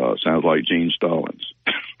 sounds like Gene Stallings.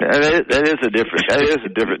 That is a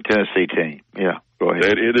different Tennessee team. Yeah, go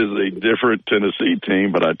ahead. It is a different Tennessee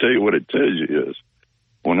team, but I tell you what it tells you is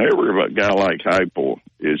whenever a guy like Heupel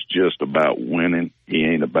is just about winning, he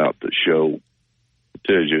ain't about the show. It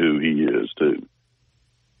tells you who he is, too.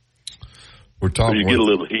 We're talking. You get a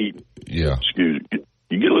little heat. Yeah. Excuse me.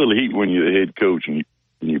 You get a little heat when you're the head coach and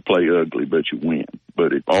you play ugly, but you win.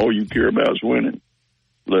 But if all you care about is winning,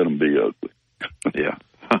 let them be ugly. Yeah.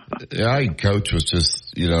 Yeah, I think Coach was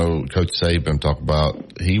just, Coach Saban talked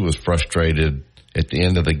about he was frustrated at the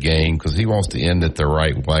end of the game because he wants to end it the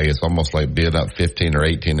right way. It's almost like being up 15 or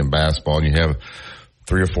 18 in basketball and you have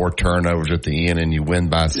 3 or 4 turnovers at the end and you win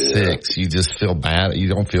by 6. You just feel bad. You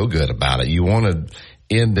don't feel good about it. You want to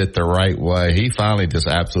end it the right way. He finally just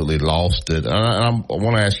absolutely lost it. And I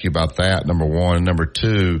want to ask you about that, number one. Number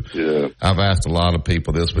two, I've asked a lot of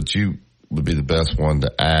people this, but you would be the best one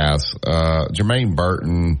to ask. Jermaine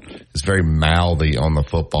Burton is very mouthy on the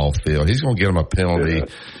football field. He's going to get him a penalty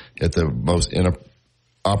at the most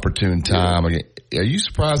inopportune time. Are you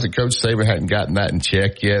surprised that Coach Saban hadn't gotten that in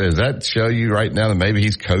check yet? Does that show you right now that maybe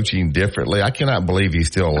he's coaching differently? I cannot believe he's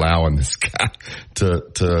still allowing this guy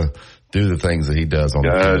to do the things that he does on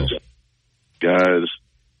the field. Guys,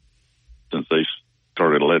 since they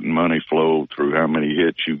started letting money flow through how many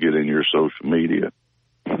hits you get in your social media,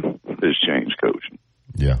 it's changed coaching.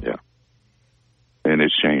 Yeah. And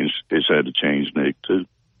it's had to change Nick, too.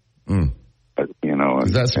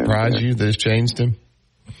 Does that surprise you that it's changed him?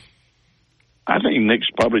 I think Nick's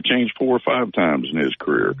probably changed 4 or 5 times in his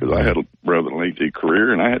career because I had a rather lengthy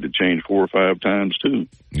career and I had to change 4 or 5 times, too.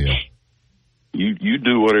 Yeah. You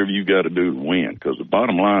do whatever you got to do to win because the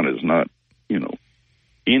bottom line is not,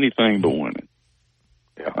 anything but winning.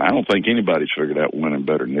 I don't think anybody's figured out winning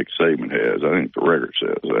better than Nick Saban has. I think the record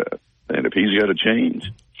says that. And if he's got to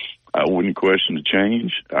change, I wouldn't question the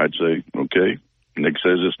change. I'd say, okay, Nick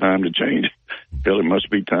says it's time to change. Hell, it must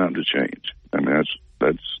be time to change. I mean,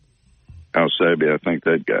 that's how savvy I think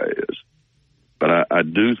that guy is. But I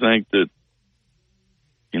do think that,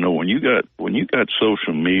 when you got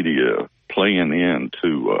social media playing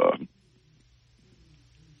into,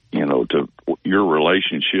 to your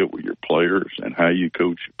relationship with your players and how you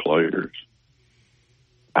coach your players,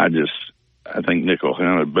 I think Nick will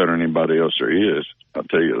handle it better than anybody else there is. I'll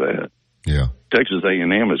tell you that. Yeah. Texas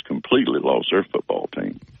A&M has completely lost their football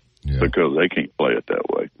team because they can't play it that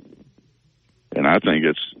way. And I think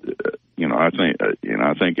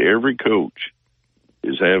I think every coach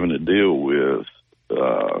is having to deal with,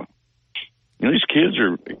 these kids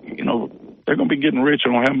are, they're going to be getting rich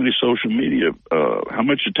on how many social media, how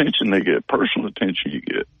much attention they get, personal attention you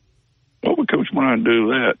get. What would Coach Bryant do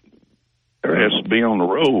that? There has to be on the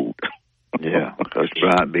road. Yeah, Coach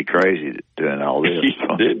Bryant would be crazy doing all this.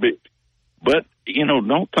 Did be. But,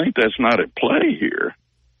 don't think that's not at play here.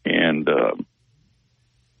 And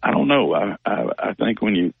I don't know. I think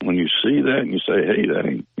when you see that and you say, hey, that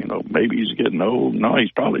ain't, maybe he's getting old. No,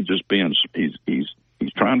 he's probably just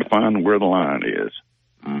he's trying to find where the line is.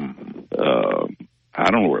 I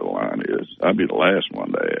don't know where the line is. I'd be the last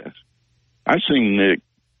one to ask. I've seen Nick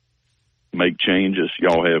make changes.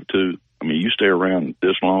 Y'all have too. I mean, you stay around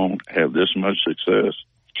this long, have this much success.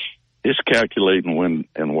 It's calculating when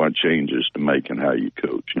and what changes to make and how you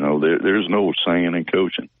coach. There's no saying in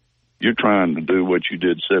coaching. You're trying to do what you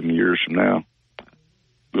did 7 years from now.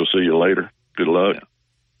 We'll see you later. Good luck.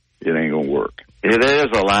 It ain't going to work. Yeah, there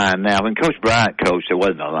is a line now. When Coach Bryant coached, there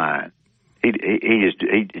wasn't a line. He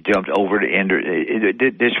jumped over to end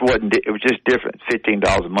it. This wasn't. It was just different.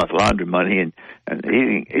 $15 a month laundry money, and he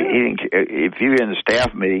didn't. If you were in the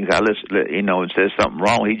staff meetings, I listened. And says something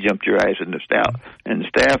wrong, he jumped your ass in the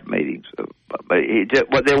staff meetings.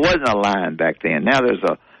 But there wasn't a line back then. Now there's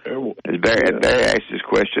a. Barry asked this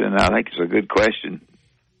question, and I think it's a good question.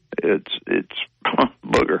 It's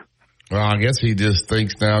booger. Well, I guess he just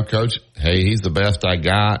thinks now, Coach, hey, he's the best I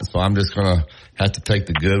got, so I'm just going to have to take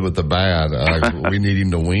the good with the bad. We need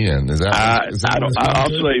him to win. Is that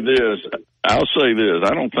I'll say this.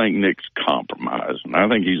 I don't think Nick's compromising. I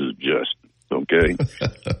think he's adjusting. Okay?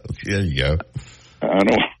 There you go. I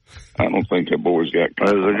don't think that boy's got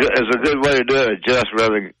compromise. It's a good way to do it, adjust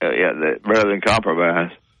rather than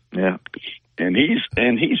compromise. Yeah. And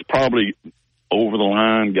he's probably over the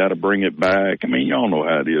line, got to bring it back. I mean, y'all know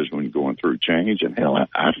how it is when you're going through change. And hell,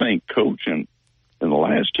 I think coaching in the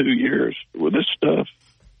last 2 years with this stuff,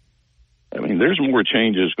 I mean, there's more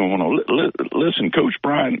changes going on. Listen, Coach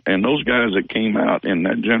Bryant and those guys that came out in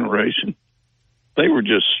that generation, they were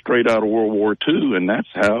just straight out of World War II, and that's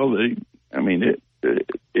how it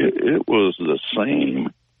was the same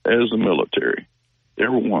as the military.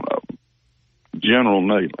 Every one of them. General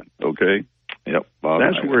Neyland, okay? Yep.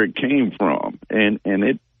 That's where it came from. And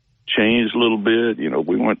it changed a little bit.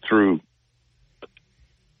 We went through,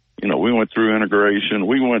 we went through integration.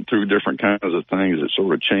 We went through different kinds of things that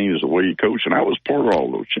sort of changed the way you coach, and I was part of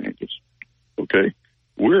all those changes. Okay?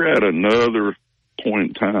 We're at another point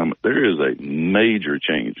in time. There is a major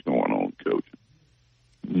change going on in coaching.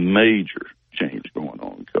 Major change going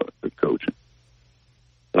on in coaching.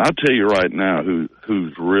 But I'll tell you right now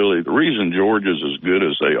who's really, the reason Georgia's as good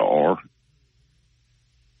as they are,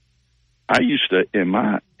 I used to, in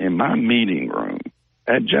my meeting room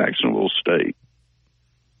at Jacksonville State,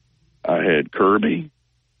 I had Kirby,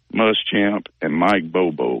 Muschamp, and Mike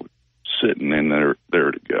Bobo sitting in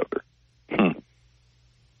there together.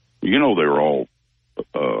 You know they were all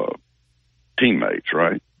teammates,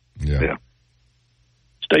 right? Yeah.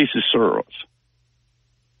 Stacy Searles.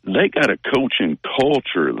 They got a coaching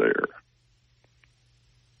culture there.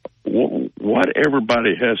 What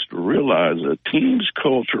everybody has to realize, a team's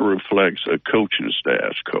culture reflects a coaching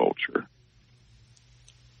staff's culture.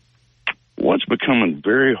 What's becoming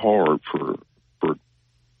very hard for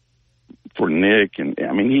Nick, and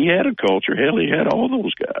I mean, he had a culture. Hell, he had all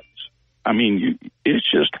those guys. I mean, it's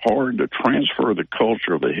just hard to transfer the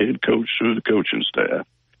culture of the head coach to the coaching staff,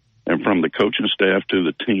 and from the coaching staff to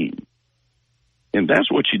the team. And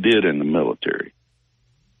that's what you did in the military.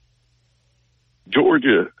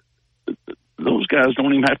 Georgia, those guys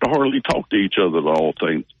don't even have to hardly talk to each other. They all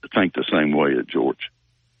think the same way at Georgia.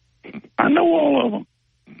 I know all of them.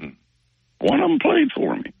 Mm-hmm. One of them played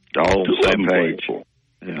for me. All Two of them played for me.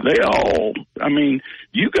 Yeah. They all, I mean,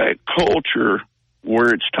 you got culture where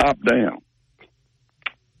it's top down.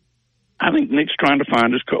 I think Nick's trying to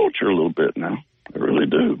find his culture a little bit now. I really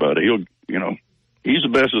do, but he's the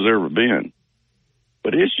best as ever been.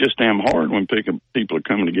 But it's just damn hard when people are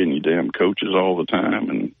coming to getting you damn coaches all the time,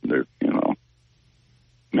 and they're,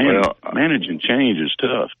 managing change is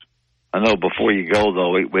tough. I know before you go,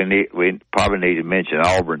 though, we probably need to mention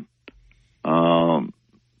Auburn.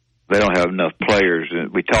 They don't have enough players.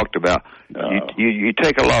 We talked about you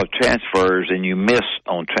take a lot of transfers and you miss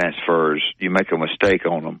on transfers. You make a mistake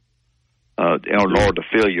on them in order to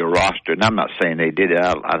fill your roster. And I'm not saying they did it.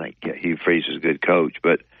 I think Hugh Freeze is a good coach,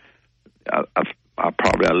 but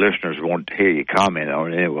probably our listeners want to hear you comment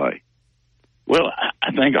on it anyway. Well,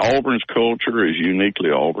 I think Auburn's culture is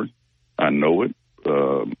uniquely Auburn. I know it.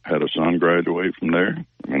 Had a son graduate from there.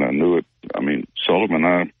 I mean, I knew it. I mean, Sullivan and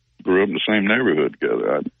I grew up in the same neighborhood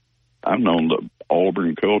together. I've known the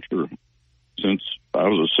Auburn culture since I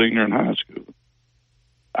was a senior in high school.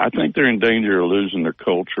 I think they're in danger of losing their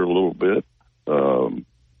culture a little bit.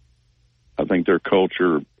 I think their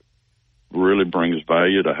culture really brings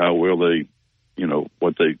value to how well they,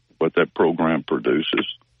 what that program produces.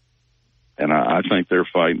 And I think they're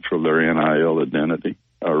fighting for their NIL identity.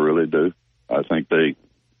 I really do. I think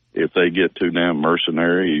if they get too damn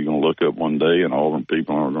mercenary, you're going to look up one day and Auburn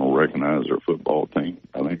people aren't going to recognize their football team.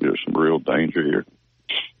 I think there's some real danger here.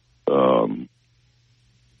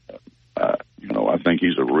 I think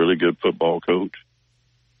he's a really good football coach.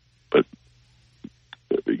 But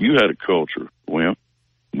you had a culture, Wimp.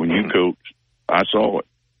 When you coached, I saw it.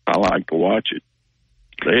 I like to watch it.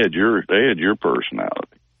 They had your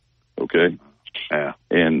personality. Okay? Yeah.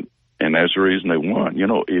 And that's the reason they won.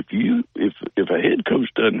 If a head coach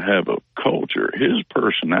doesn't have a culture, his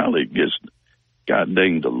personality gets god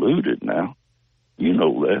dang diluted now. You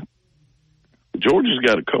know that. Georgia's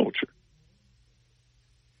got a culture.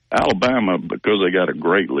 Alabama, because they got a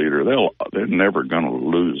great leader, they're never going to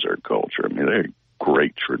lose their culture. I mean, they're a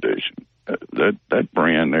great tradition. That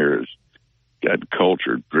brand there has got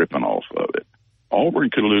culture dripping off of it. Auburn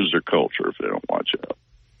could lose their culture if they don't watch out.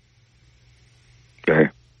 Okay.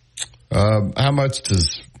 How much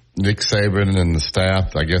does Nick Saban and the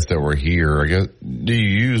staff, I guess that were here, do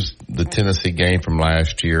you use the Tennessee game from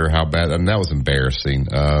last year? How bad? I mean, that was embarrassing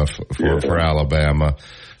for Alabama.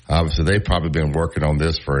 Obviously, they've probably been working on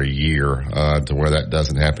this for a year to where that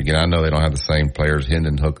doesn't happen again. I know they don't have the same players.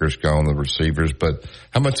 Hendon Hooker's gone, the receivers. But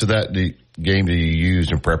how much of that game do you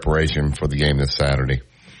use in preparation for the game this Saturday?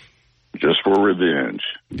 Just for revenge.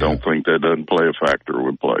 Yeah. Don't think that doesn't play a factor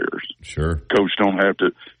with players. Sure. Coach don't have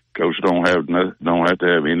to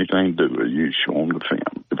have anything to do with it. You show them the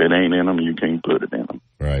film. If it ain't in them, you can't put it in them.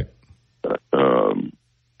 Right.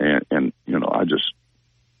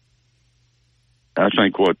 I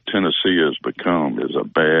think what Tennessee has become is a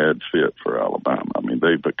bad fit for Alabama. I mean,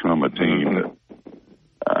 they've become a team that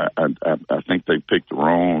I think they picked the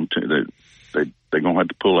wrong team. They're going to have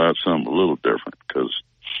to pull out something a little different because,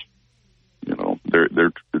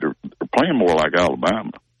 they're playing more like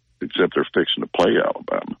Alabama, except they're fixing to play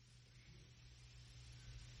Alabama.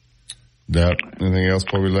 Yep. Anything else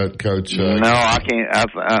before we let Coach? No, I can't.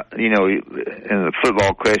 In the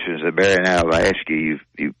football questions that Barry and I have asked you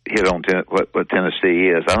hit on what Tennessee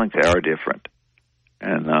is. I think they are different,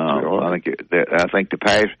 and I think the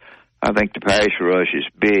pass rush is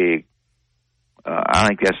big. I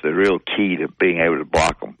think that's the real key to being able to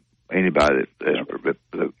block them. Anybody that's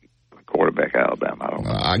the quarterback at Alabama, I don't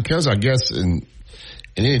know. Because I guess in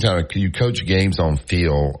any time you coach games on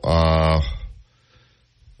field,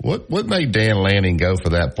 what made Dan Lanning go for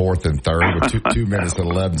that 4th and 3rd with 2 minutes and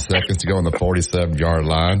 11 seconds to go on the 47-yard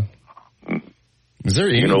line? Is there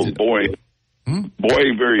any? Boy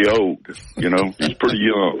ain't very old. He's pretty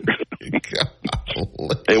young.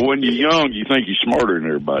 And when you're young, you think you're smarter than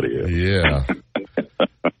everybody else. Yeah.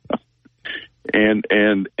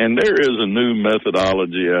 And there is a new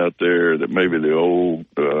methodology out there that maybe the old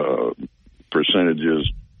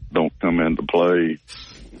percentages don't come into play.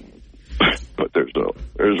 But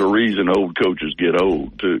there's a reason old coaches get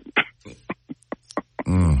old too.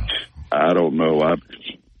 I don't know.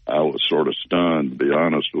 I was sort of stunned, to be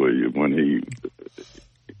honest with you, when you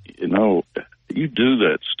do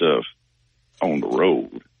that stuff on the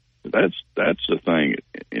road. That's the thing.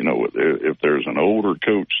 If there's an older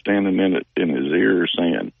coach standing in his ear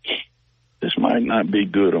saying, "This might not be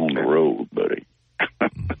good on the road, buddy."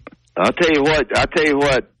 I'll tell you what,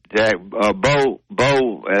 Jack.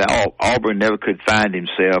 Bo at Auburn never could find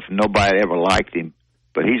himself. Nobody ever liked him,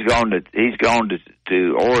 but he's gone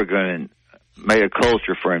to Oregon and made a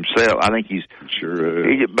culture for himself. I think he's sure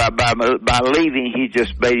by leaving, he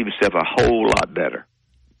just made himself a whole lot better.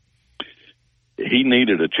 He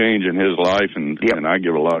needed a change in his life, and I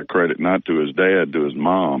give a lot of credit not to his dad, to his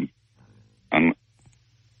mom.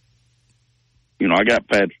 I got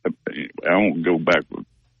Patrick. I won't go back.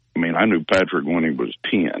 I knew Patrick when he was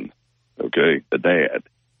 10. Okay, the dad,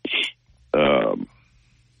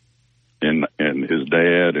 and his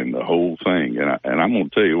dad, and the whole thing. And I'm going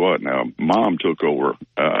to tell you what. Now, Mom took over.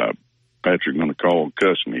 Patrick going to call and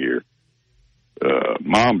cuss me here.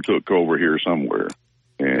 Mom took over here somewhere,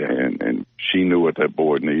 and she knew what that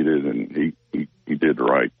boy needed, and he did the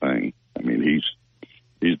right thing.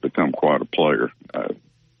 He's become quite a player.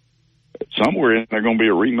 Somewhere they're going to be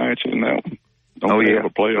a rematch in that one. They're going to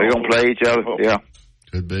play each other. Yeah,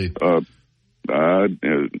 could be. Those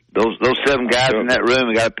 7 guys in that room,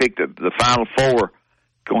 we got to pick the final 4.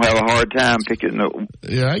 Going to have a hard time picking.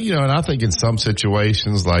 Yeah, and I think in some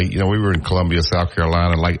situations, like we were in Columbia, South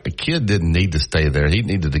Carolina, like a kid didn't need to stay there; he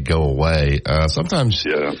needed to go away. Sometimes,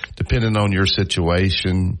 depending on your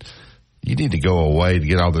situation, you need to go away to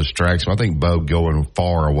get all the distractions. I think Bo going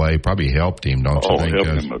far away probably helped him. Don't you think? It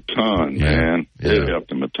helped him a ton, man. Yeah. It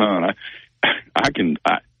helped him a ton. I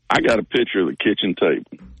got a picture of the kitchen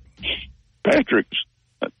table.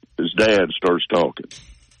 His dad starts talking.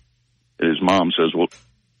 His mom says, "Well,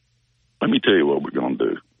 let me tell you what we're going to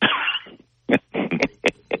do."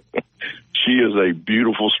 She is a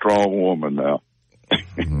beautiful, strong woman now.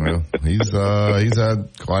 Well, he's had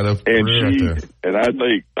quite a career out there. And I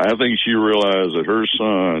think she realized that her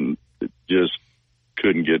son just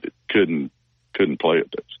couldn't play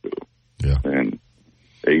at that school. Yeah. And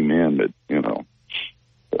amen to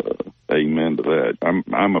that.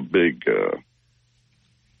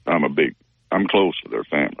 I'm close to their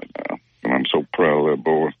family now, and I'm so proud of that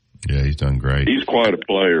boy. Yeah, he's done great. He's quite a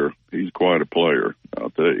player. I'll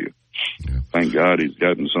tell you. Yeah. Thank God he's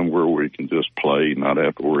gotten somewhere where he can just play, not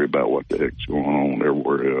have to worry about what the heck's going on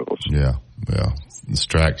everywhere else. Yeah.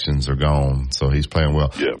 Distractions are gone, so he's playing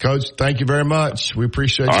well. Yeah. Coach, thank you very much. We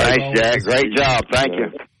appreciate you. All right, Jack. Great job. Thank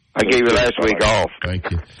you. I gave you last week off.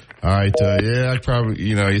 Thank you. All right. I probably,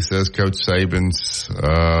 he says Coach Saban's,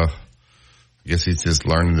 I guess he's just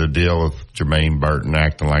learning to deal with Jermaine Burton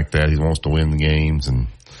acting like that. He wants to win the games, and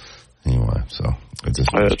anyway, so it's a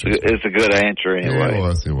good answer anyway.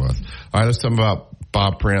 Yeah, it was. All right, let's talk about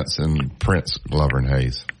Bob Prince and Prince Glover and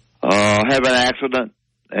Hayes. Have an accident,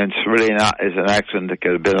 and it's really it's an accident that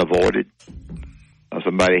could have been avoided.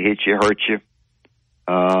 Somebody hit you, hurt you,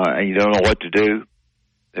 and you don't know what to do.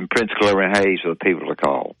 And Prince Glover and Hayes are the people to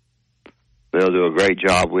call. They'll do a great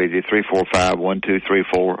job with you.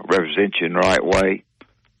 345-1234. Represent you in the right way.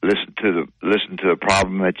 Listen to the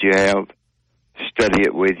problem that you have. Study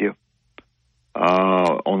it with you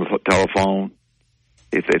on the telephone.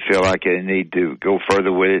 If they feel like they need to go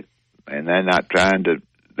further with it, and they're not trying to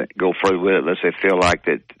go further with it, unless they feel like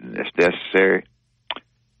that it's necessary,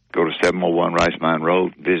 go to 701 Rice Mine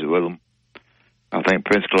Road. Visit with them. I think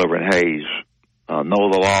Prince Glover and Hayes know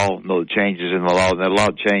the law, know the changes in the law, and there are a lot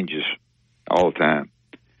of changes all the time.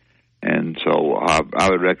 And so I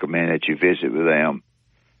would recommend that you visit with them.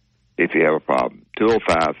 if you have a problem.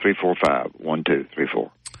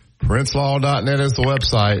 205-345-1234. PrinceLaw.net is the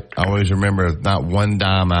website. Always remember, not one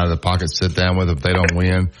dime out of the pocket. Sit down with them. If they don't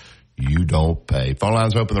win, you don't pay. Phone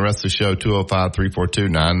lines open the rest of the show,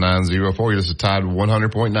 205-342-9904. This is Tide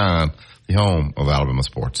 100.9, the home of Alabama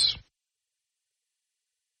sports.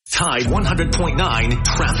 Tide 100.9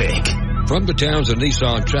 traffic. From the Townsend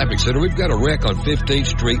Nissan Traffic Center, we've got a wreck on 15th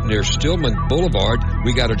Street near Stillman Boulevard.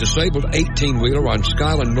 We got a disabled 18-wheeler on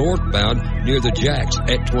Skyland northbound near the Jacks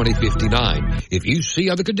at 2059. If you see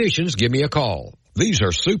other conditions, give me a call. These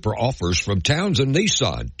are super offers from Townsend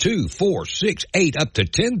Nissan. 2, 4, 6, 8, up to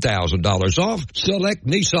 $10,000 off select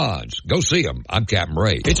Nissans. Go see them. I'm Captain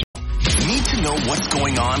Ray. Need to know what's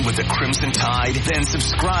going on with the Crimson Tide? Then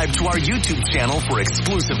subscribe to our YouTube channel for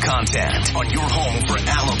exclusive content on your home for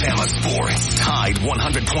Alabama sports. Tide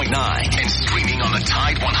 100.9 and streaming on the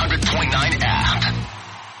Tide 100.9 app.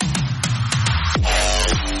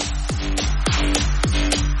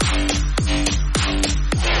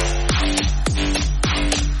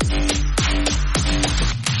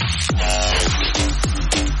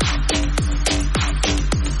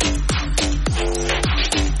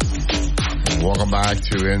 Welcome back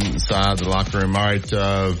to Inside the Locker Room. All right,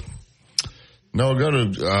 no, go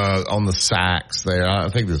to on the sacks there. I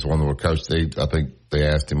think this is one where Coach, I think they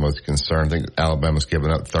asked him was concerned. I think Alabama's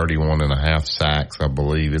given up 31.5 sacks, I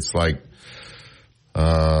believe. It's like,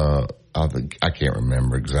 I can't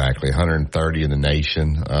remember exactly, 130 in the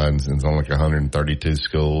nation, and it's only like 132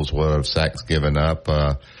 schools. What have sacks given up?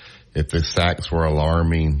 If the sacks were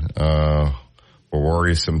alarming, or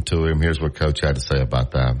worrisome to him, here's what Coach had to say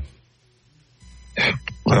about that.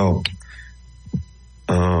 Well,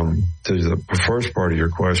 to the first part of your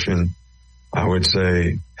question, I would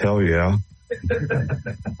say, hell yeah.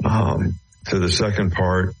 To the second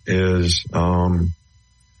part is,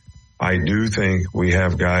 I do think we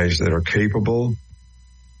have guys that are capable.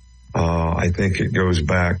 I think it goes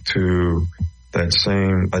back to that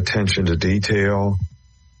same attention to detail.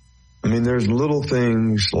 I mean, there's little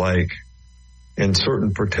things like in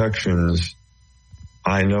certain protections,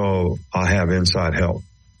 I know I have inside help.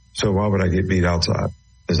 So why would I get beat outside?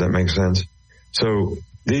 Does that make sense? So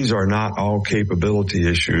these are not all capability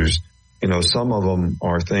issues. You know, some of them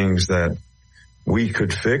are things that we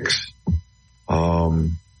could fix. You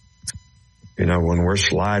know, when we're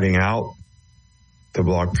sliding out to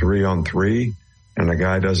block 3-on-3 and the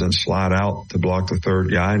guy doesn't slide out to block the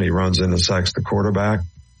third guy and he runs in and sacks the quarterback,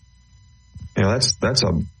 you know, that's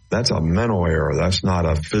a mental error. That's not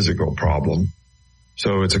a physical problem.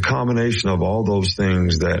 So it's a combination of all those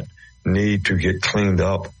things that need to get cleaned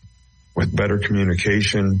up with better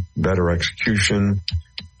communication, better execution,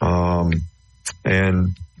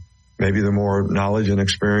 and maybe the more knowledge and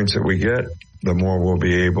experience that we get, the more we'll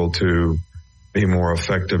be able to be more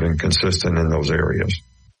effective and consistent in those areas.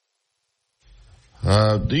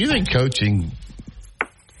 Do you think coaching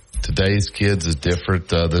today's kids is different?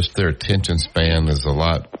 Their attention span is a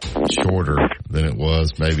lot shorter than it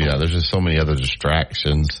was. Maybe there's just so many other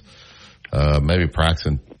distractions. Maybe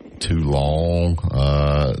practicing too long.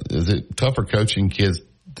 Is it tougher coaching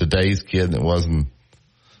today's kid than it was in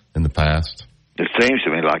the past? It seems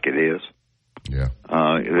to me like it is. Yeah.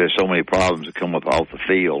 There's so many problems that come up off the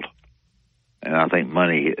field. And I think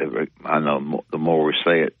money, I know the more we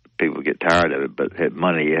say it, people get tired of it, but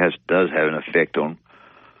money does have an effect on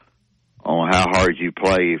how hard you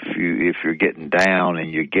play. If you're getting down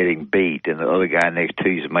and you're getting beat and the other guy next to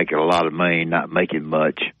you is making a lot of money, not making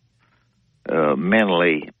much,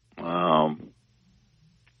 mentally,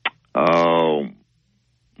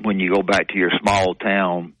 when you go back to your small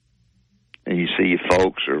town and you see your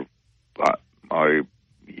folks or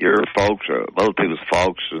your folks or other people's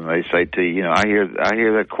folks, and they say to you, I hear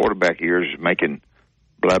that quarterback of yours is making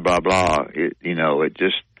blah blah blah. It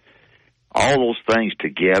just all those things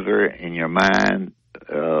together in your mind.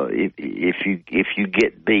 If you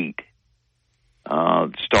get beat,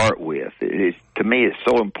 start with it. To me, it's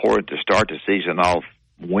so important to start the season off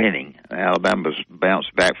winning. Alabama's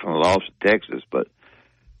bounced back from the loss to Texas, but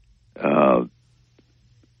I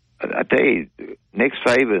tell you, Nick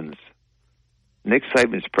Saban's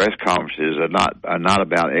press conferences are not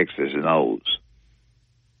about X's and O's.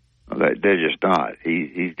 They're just not.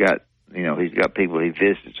 He's got people he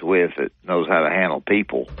visits with that knows how to handle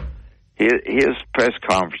people. His press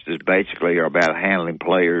conferences basically are about handling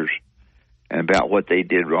players and about what they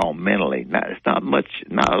did wrong mentally. It's not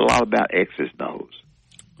a lot about X's and O's.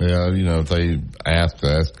 Yeah, if they ask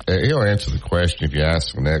us, he'll answer the question if you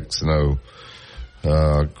ask an X and O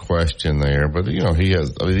question there. But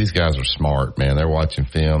these guys are smart, man. They're watching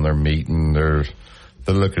film, they're meeting, they're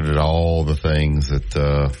looking at all the things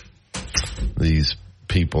that these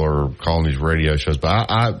people are calling these radio shows, but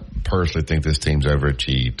I personally think this team's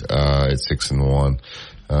overachieved at 6-1.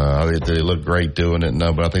 They look great doing it,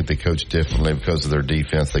 but I think they coach differently because of their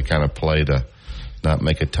defense. They kind of play to not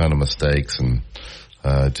make a ton of mistakes and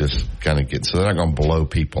just kind of so they're not going to blow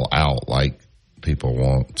people out like people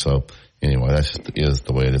want. So anyway, that is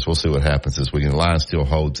the way it is. We'll see what happens this weekend. The line still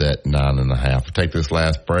holds at 9.5. We'll take this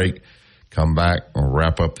last break, come back, and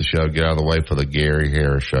wrap up the show, get out of the way for the Gary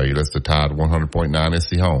Harris Show. You listen to Tide 100.9. It's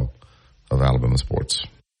the home of Alabama sports.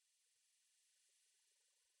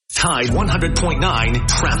 Tide 100.9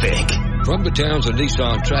 traffic. From the Townsend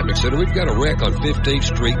Nissan Traffic Center, we've got a wreck on 15th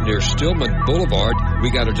Street near Stillman Boulevard.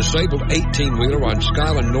 We got a disabled 18-wheeler on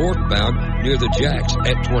Skyland northbound near the Jacks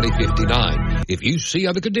at 2059. If you see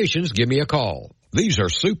other conditions, give me a call. These are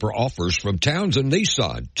super offers from Townsend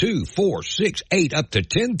Nissan. 2, 4, 6, 8, up to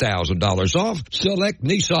 $10,000 off select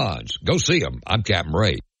Nissans. Go see them. I'm Captain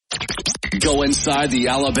Ray. Go inside the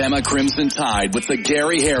Alabama Crimson Tide with the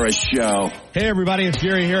Gary Harris Show. Hey everybody, it's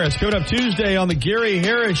Gary Harris. Coming up Tuesday on the Gary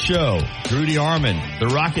Harris Show, Rudy Armand, the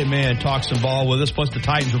Rocket Man, talks some ball with us, plus the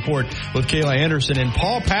Titans Report with Kayla Anderson, and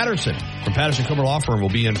Paul Patterson from Patterson Comer Law Firm will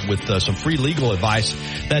be in with some free legal advice.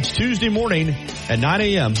 That's Tuesday morning at 9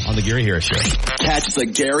 a.m. on the Gary Harris Show. Catch the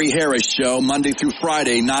Gary Harris Show Monday through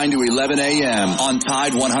Friday, 9 to 11 a.m. on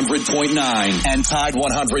Tide 100.9 and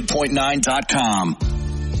Tide100.9.com.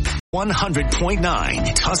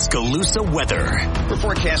 100.9 Tuscaloosa weather. We're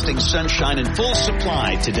forecasting sunshine in full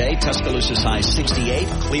supply today. Tuscaloosa's high 68.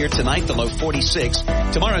 Clear tonight, the low 46.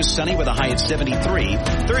 Tomorrow sunny with a high at 73.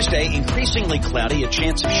 Thursday increasingly cloudy. A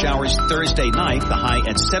chance of showers Thursday night, the high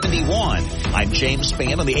at 71. I'm James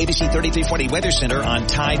Spann on the ABC 3340 Weather Center on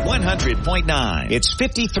Tide 100.9. It's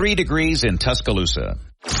 53 degrees in Tuscaloosa.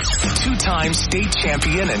 Two-time state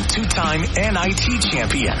champion and two-time NIT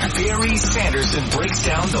champion, Barry Sanderson breaks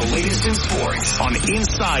down the latest in sports on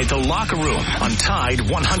Inside the Locker Room on Tide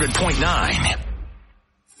 100.9.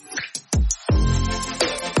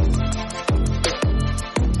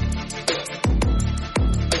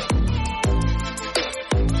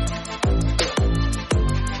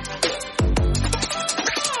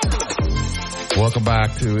 Welcome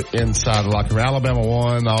back to Inside the Locker Room. Alabama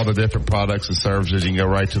One, all the different products and services. You can go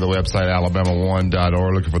right to the website,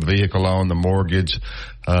 alabama1.org, looking for the vehicle loan, the mortgage,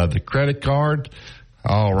 the credit card,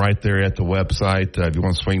 all right there at the website. If you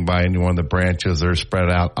want to swing by any one of the branches, they're spread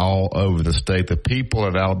out all over the state. The people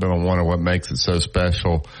at Alabama One are what makes it so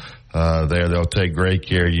special. They'll take great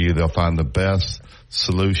care of you. They'll find the best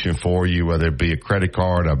solution for you, whether it be a credit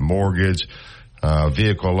card, a mortgage,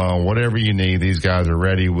 vehicle loan, whatever you need. These guys are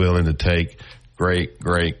ready, willing to take great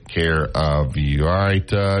care of you. All right,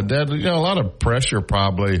 Dad, a lot of pressure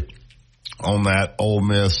probably on that Ole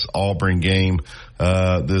Miss Auburn game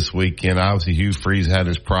this weekend. Obviously, Hugh Freeze had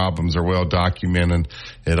his problems, are well documented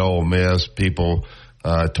at Ole Miss. People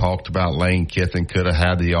talked about Lane Kiffin could have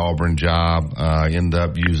had the Auburn job, ended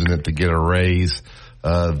up using it to get a raise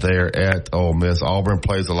there at Ole Miss. Auburn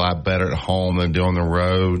plays a lot better at home than on the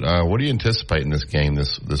road. What do you anticipate in this game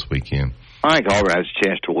this weekend? I think Auburn has a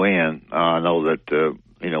chance to win. I know that,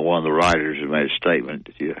 one of the writers has made a statement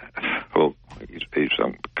that I don't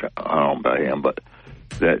know about him, but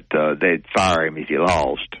that they'd fire him if he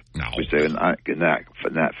lost. No. Which they're not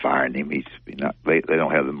firing him. They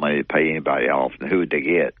don't have the money to pay anybody off. And who would they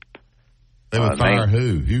get? They would fire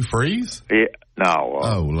who? Hugh Freeze? Yeah. No.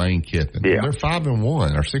 Lane Kiffin. Yeah. They're 5-1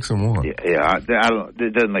 or 6-1. Yeah. I don't.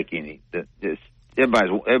 It doesn't make any. Everybody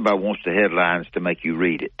wants the headlines to make you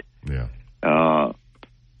read it. Yeah.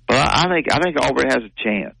 But I think Auburn has a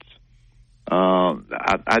chance. I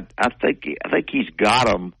think he's got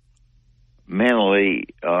them mentally.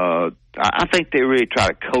 I think they really try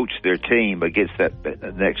to coach their team against that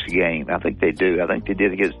next game. I think they do. I think they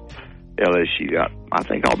did against LSU. I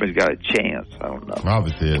think Auburn's got a chance. I don't know.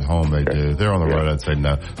 Obviously, at home they do. They're on the road, I'd say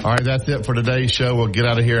no. All right, that's it for today's show. We'll get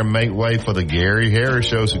out of here and make way for the Gary Harris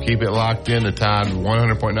Show, so keep it locked in to Tide 100.9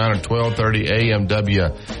 and 1230 AM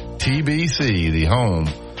WTBC, the home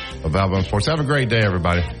of Alabama Sports. Have a great day,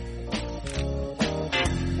 everybody.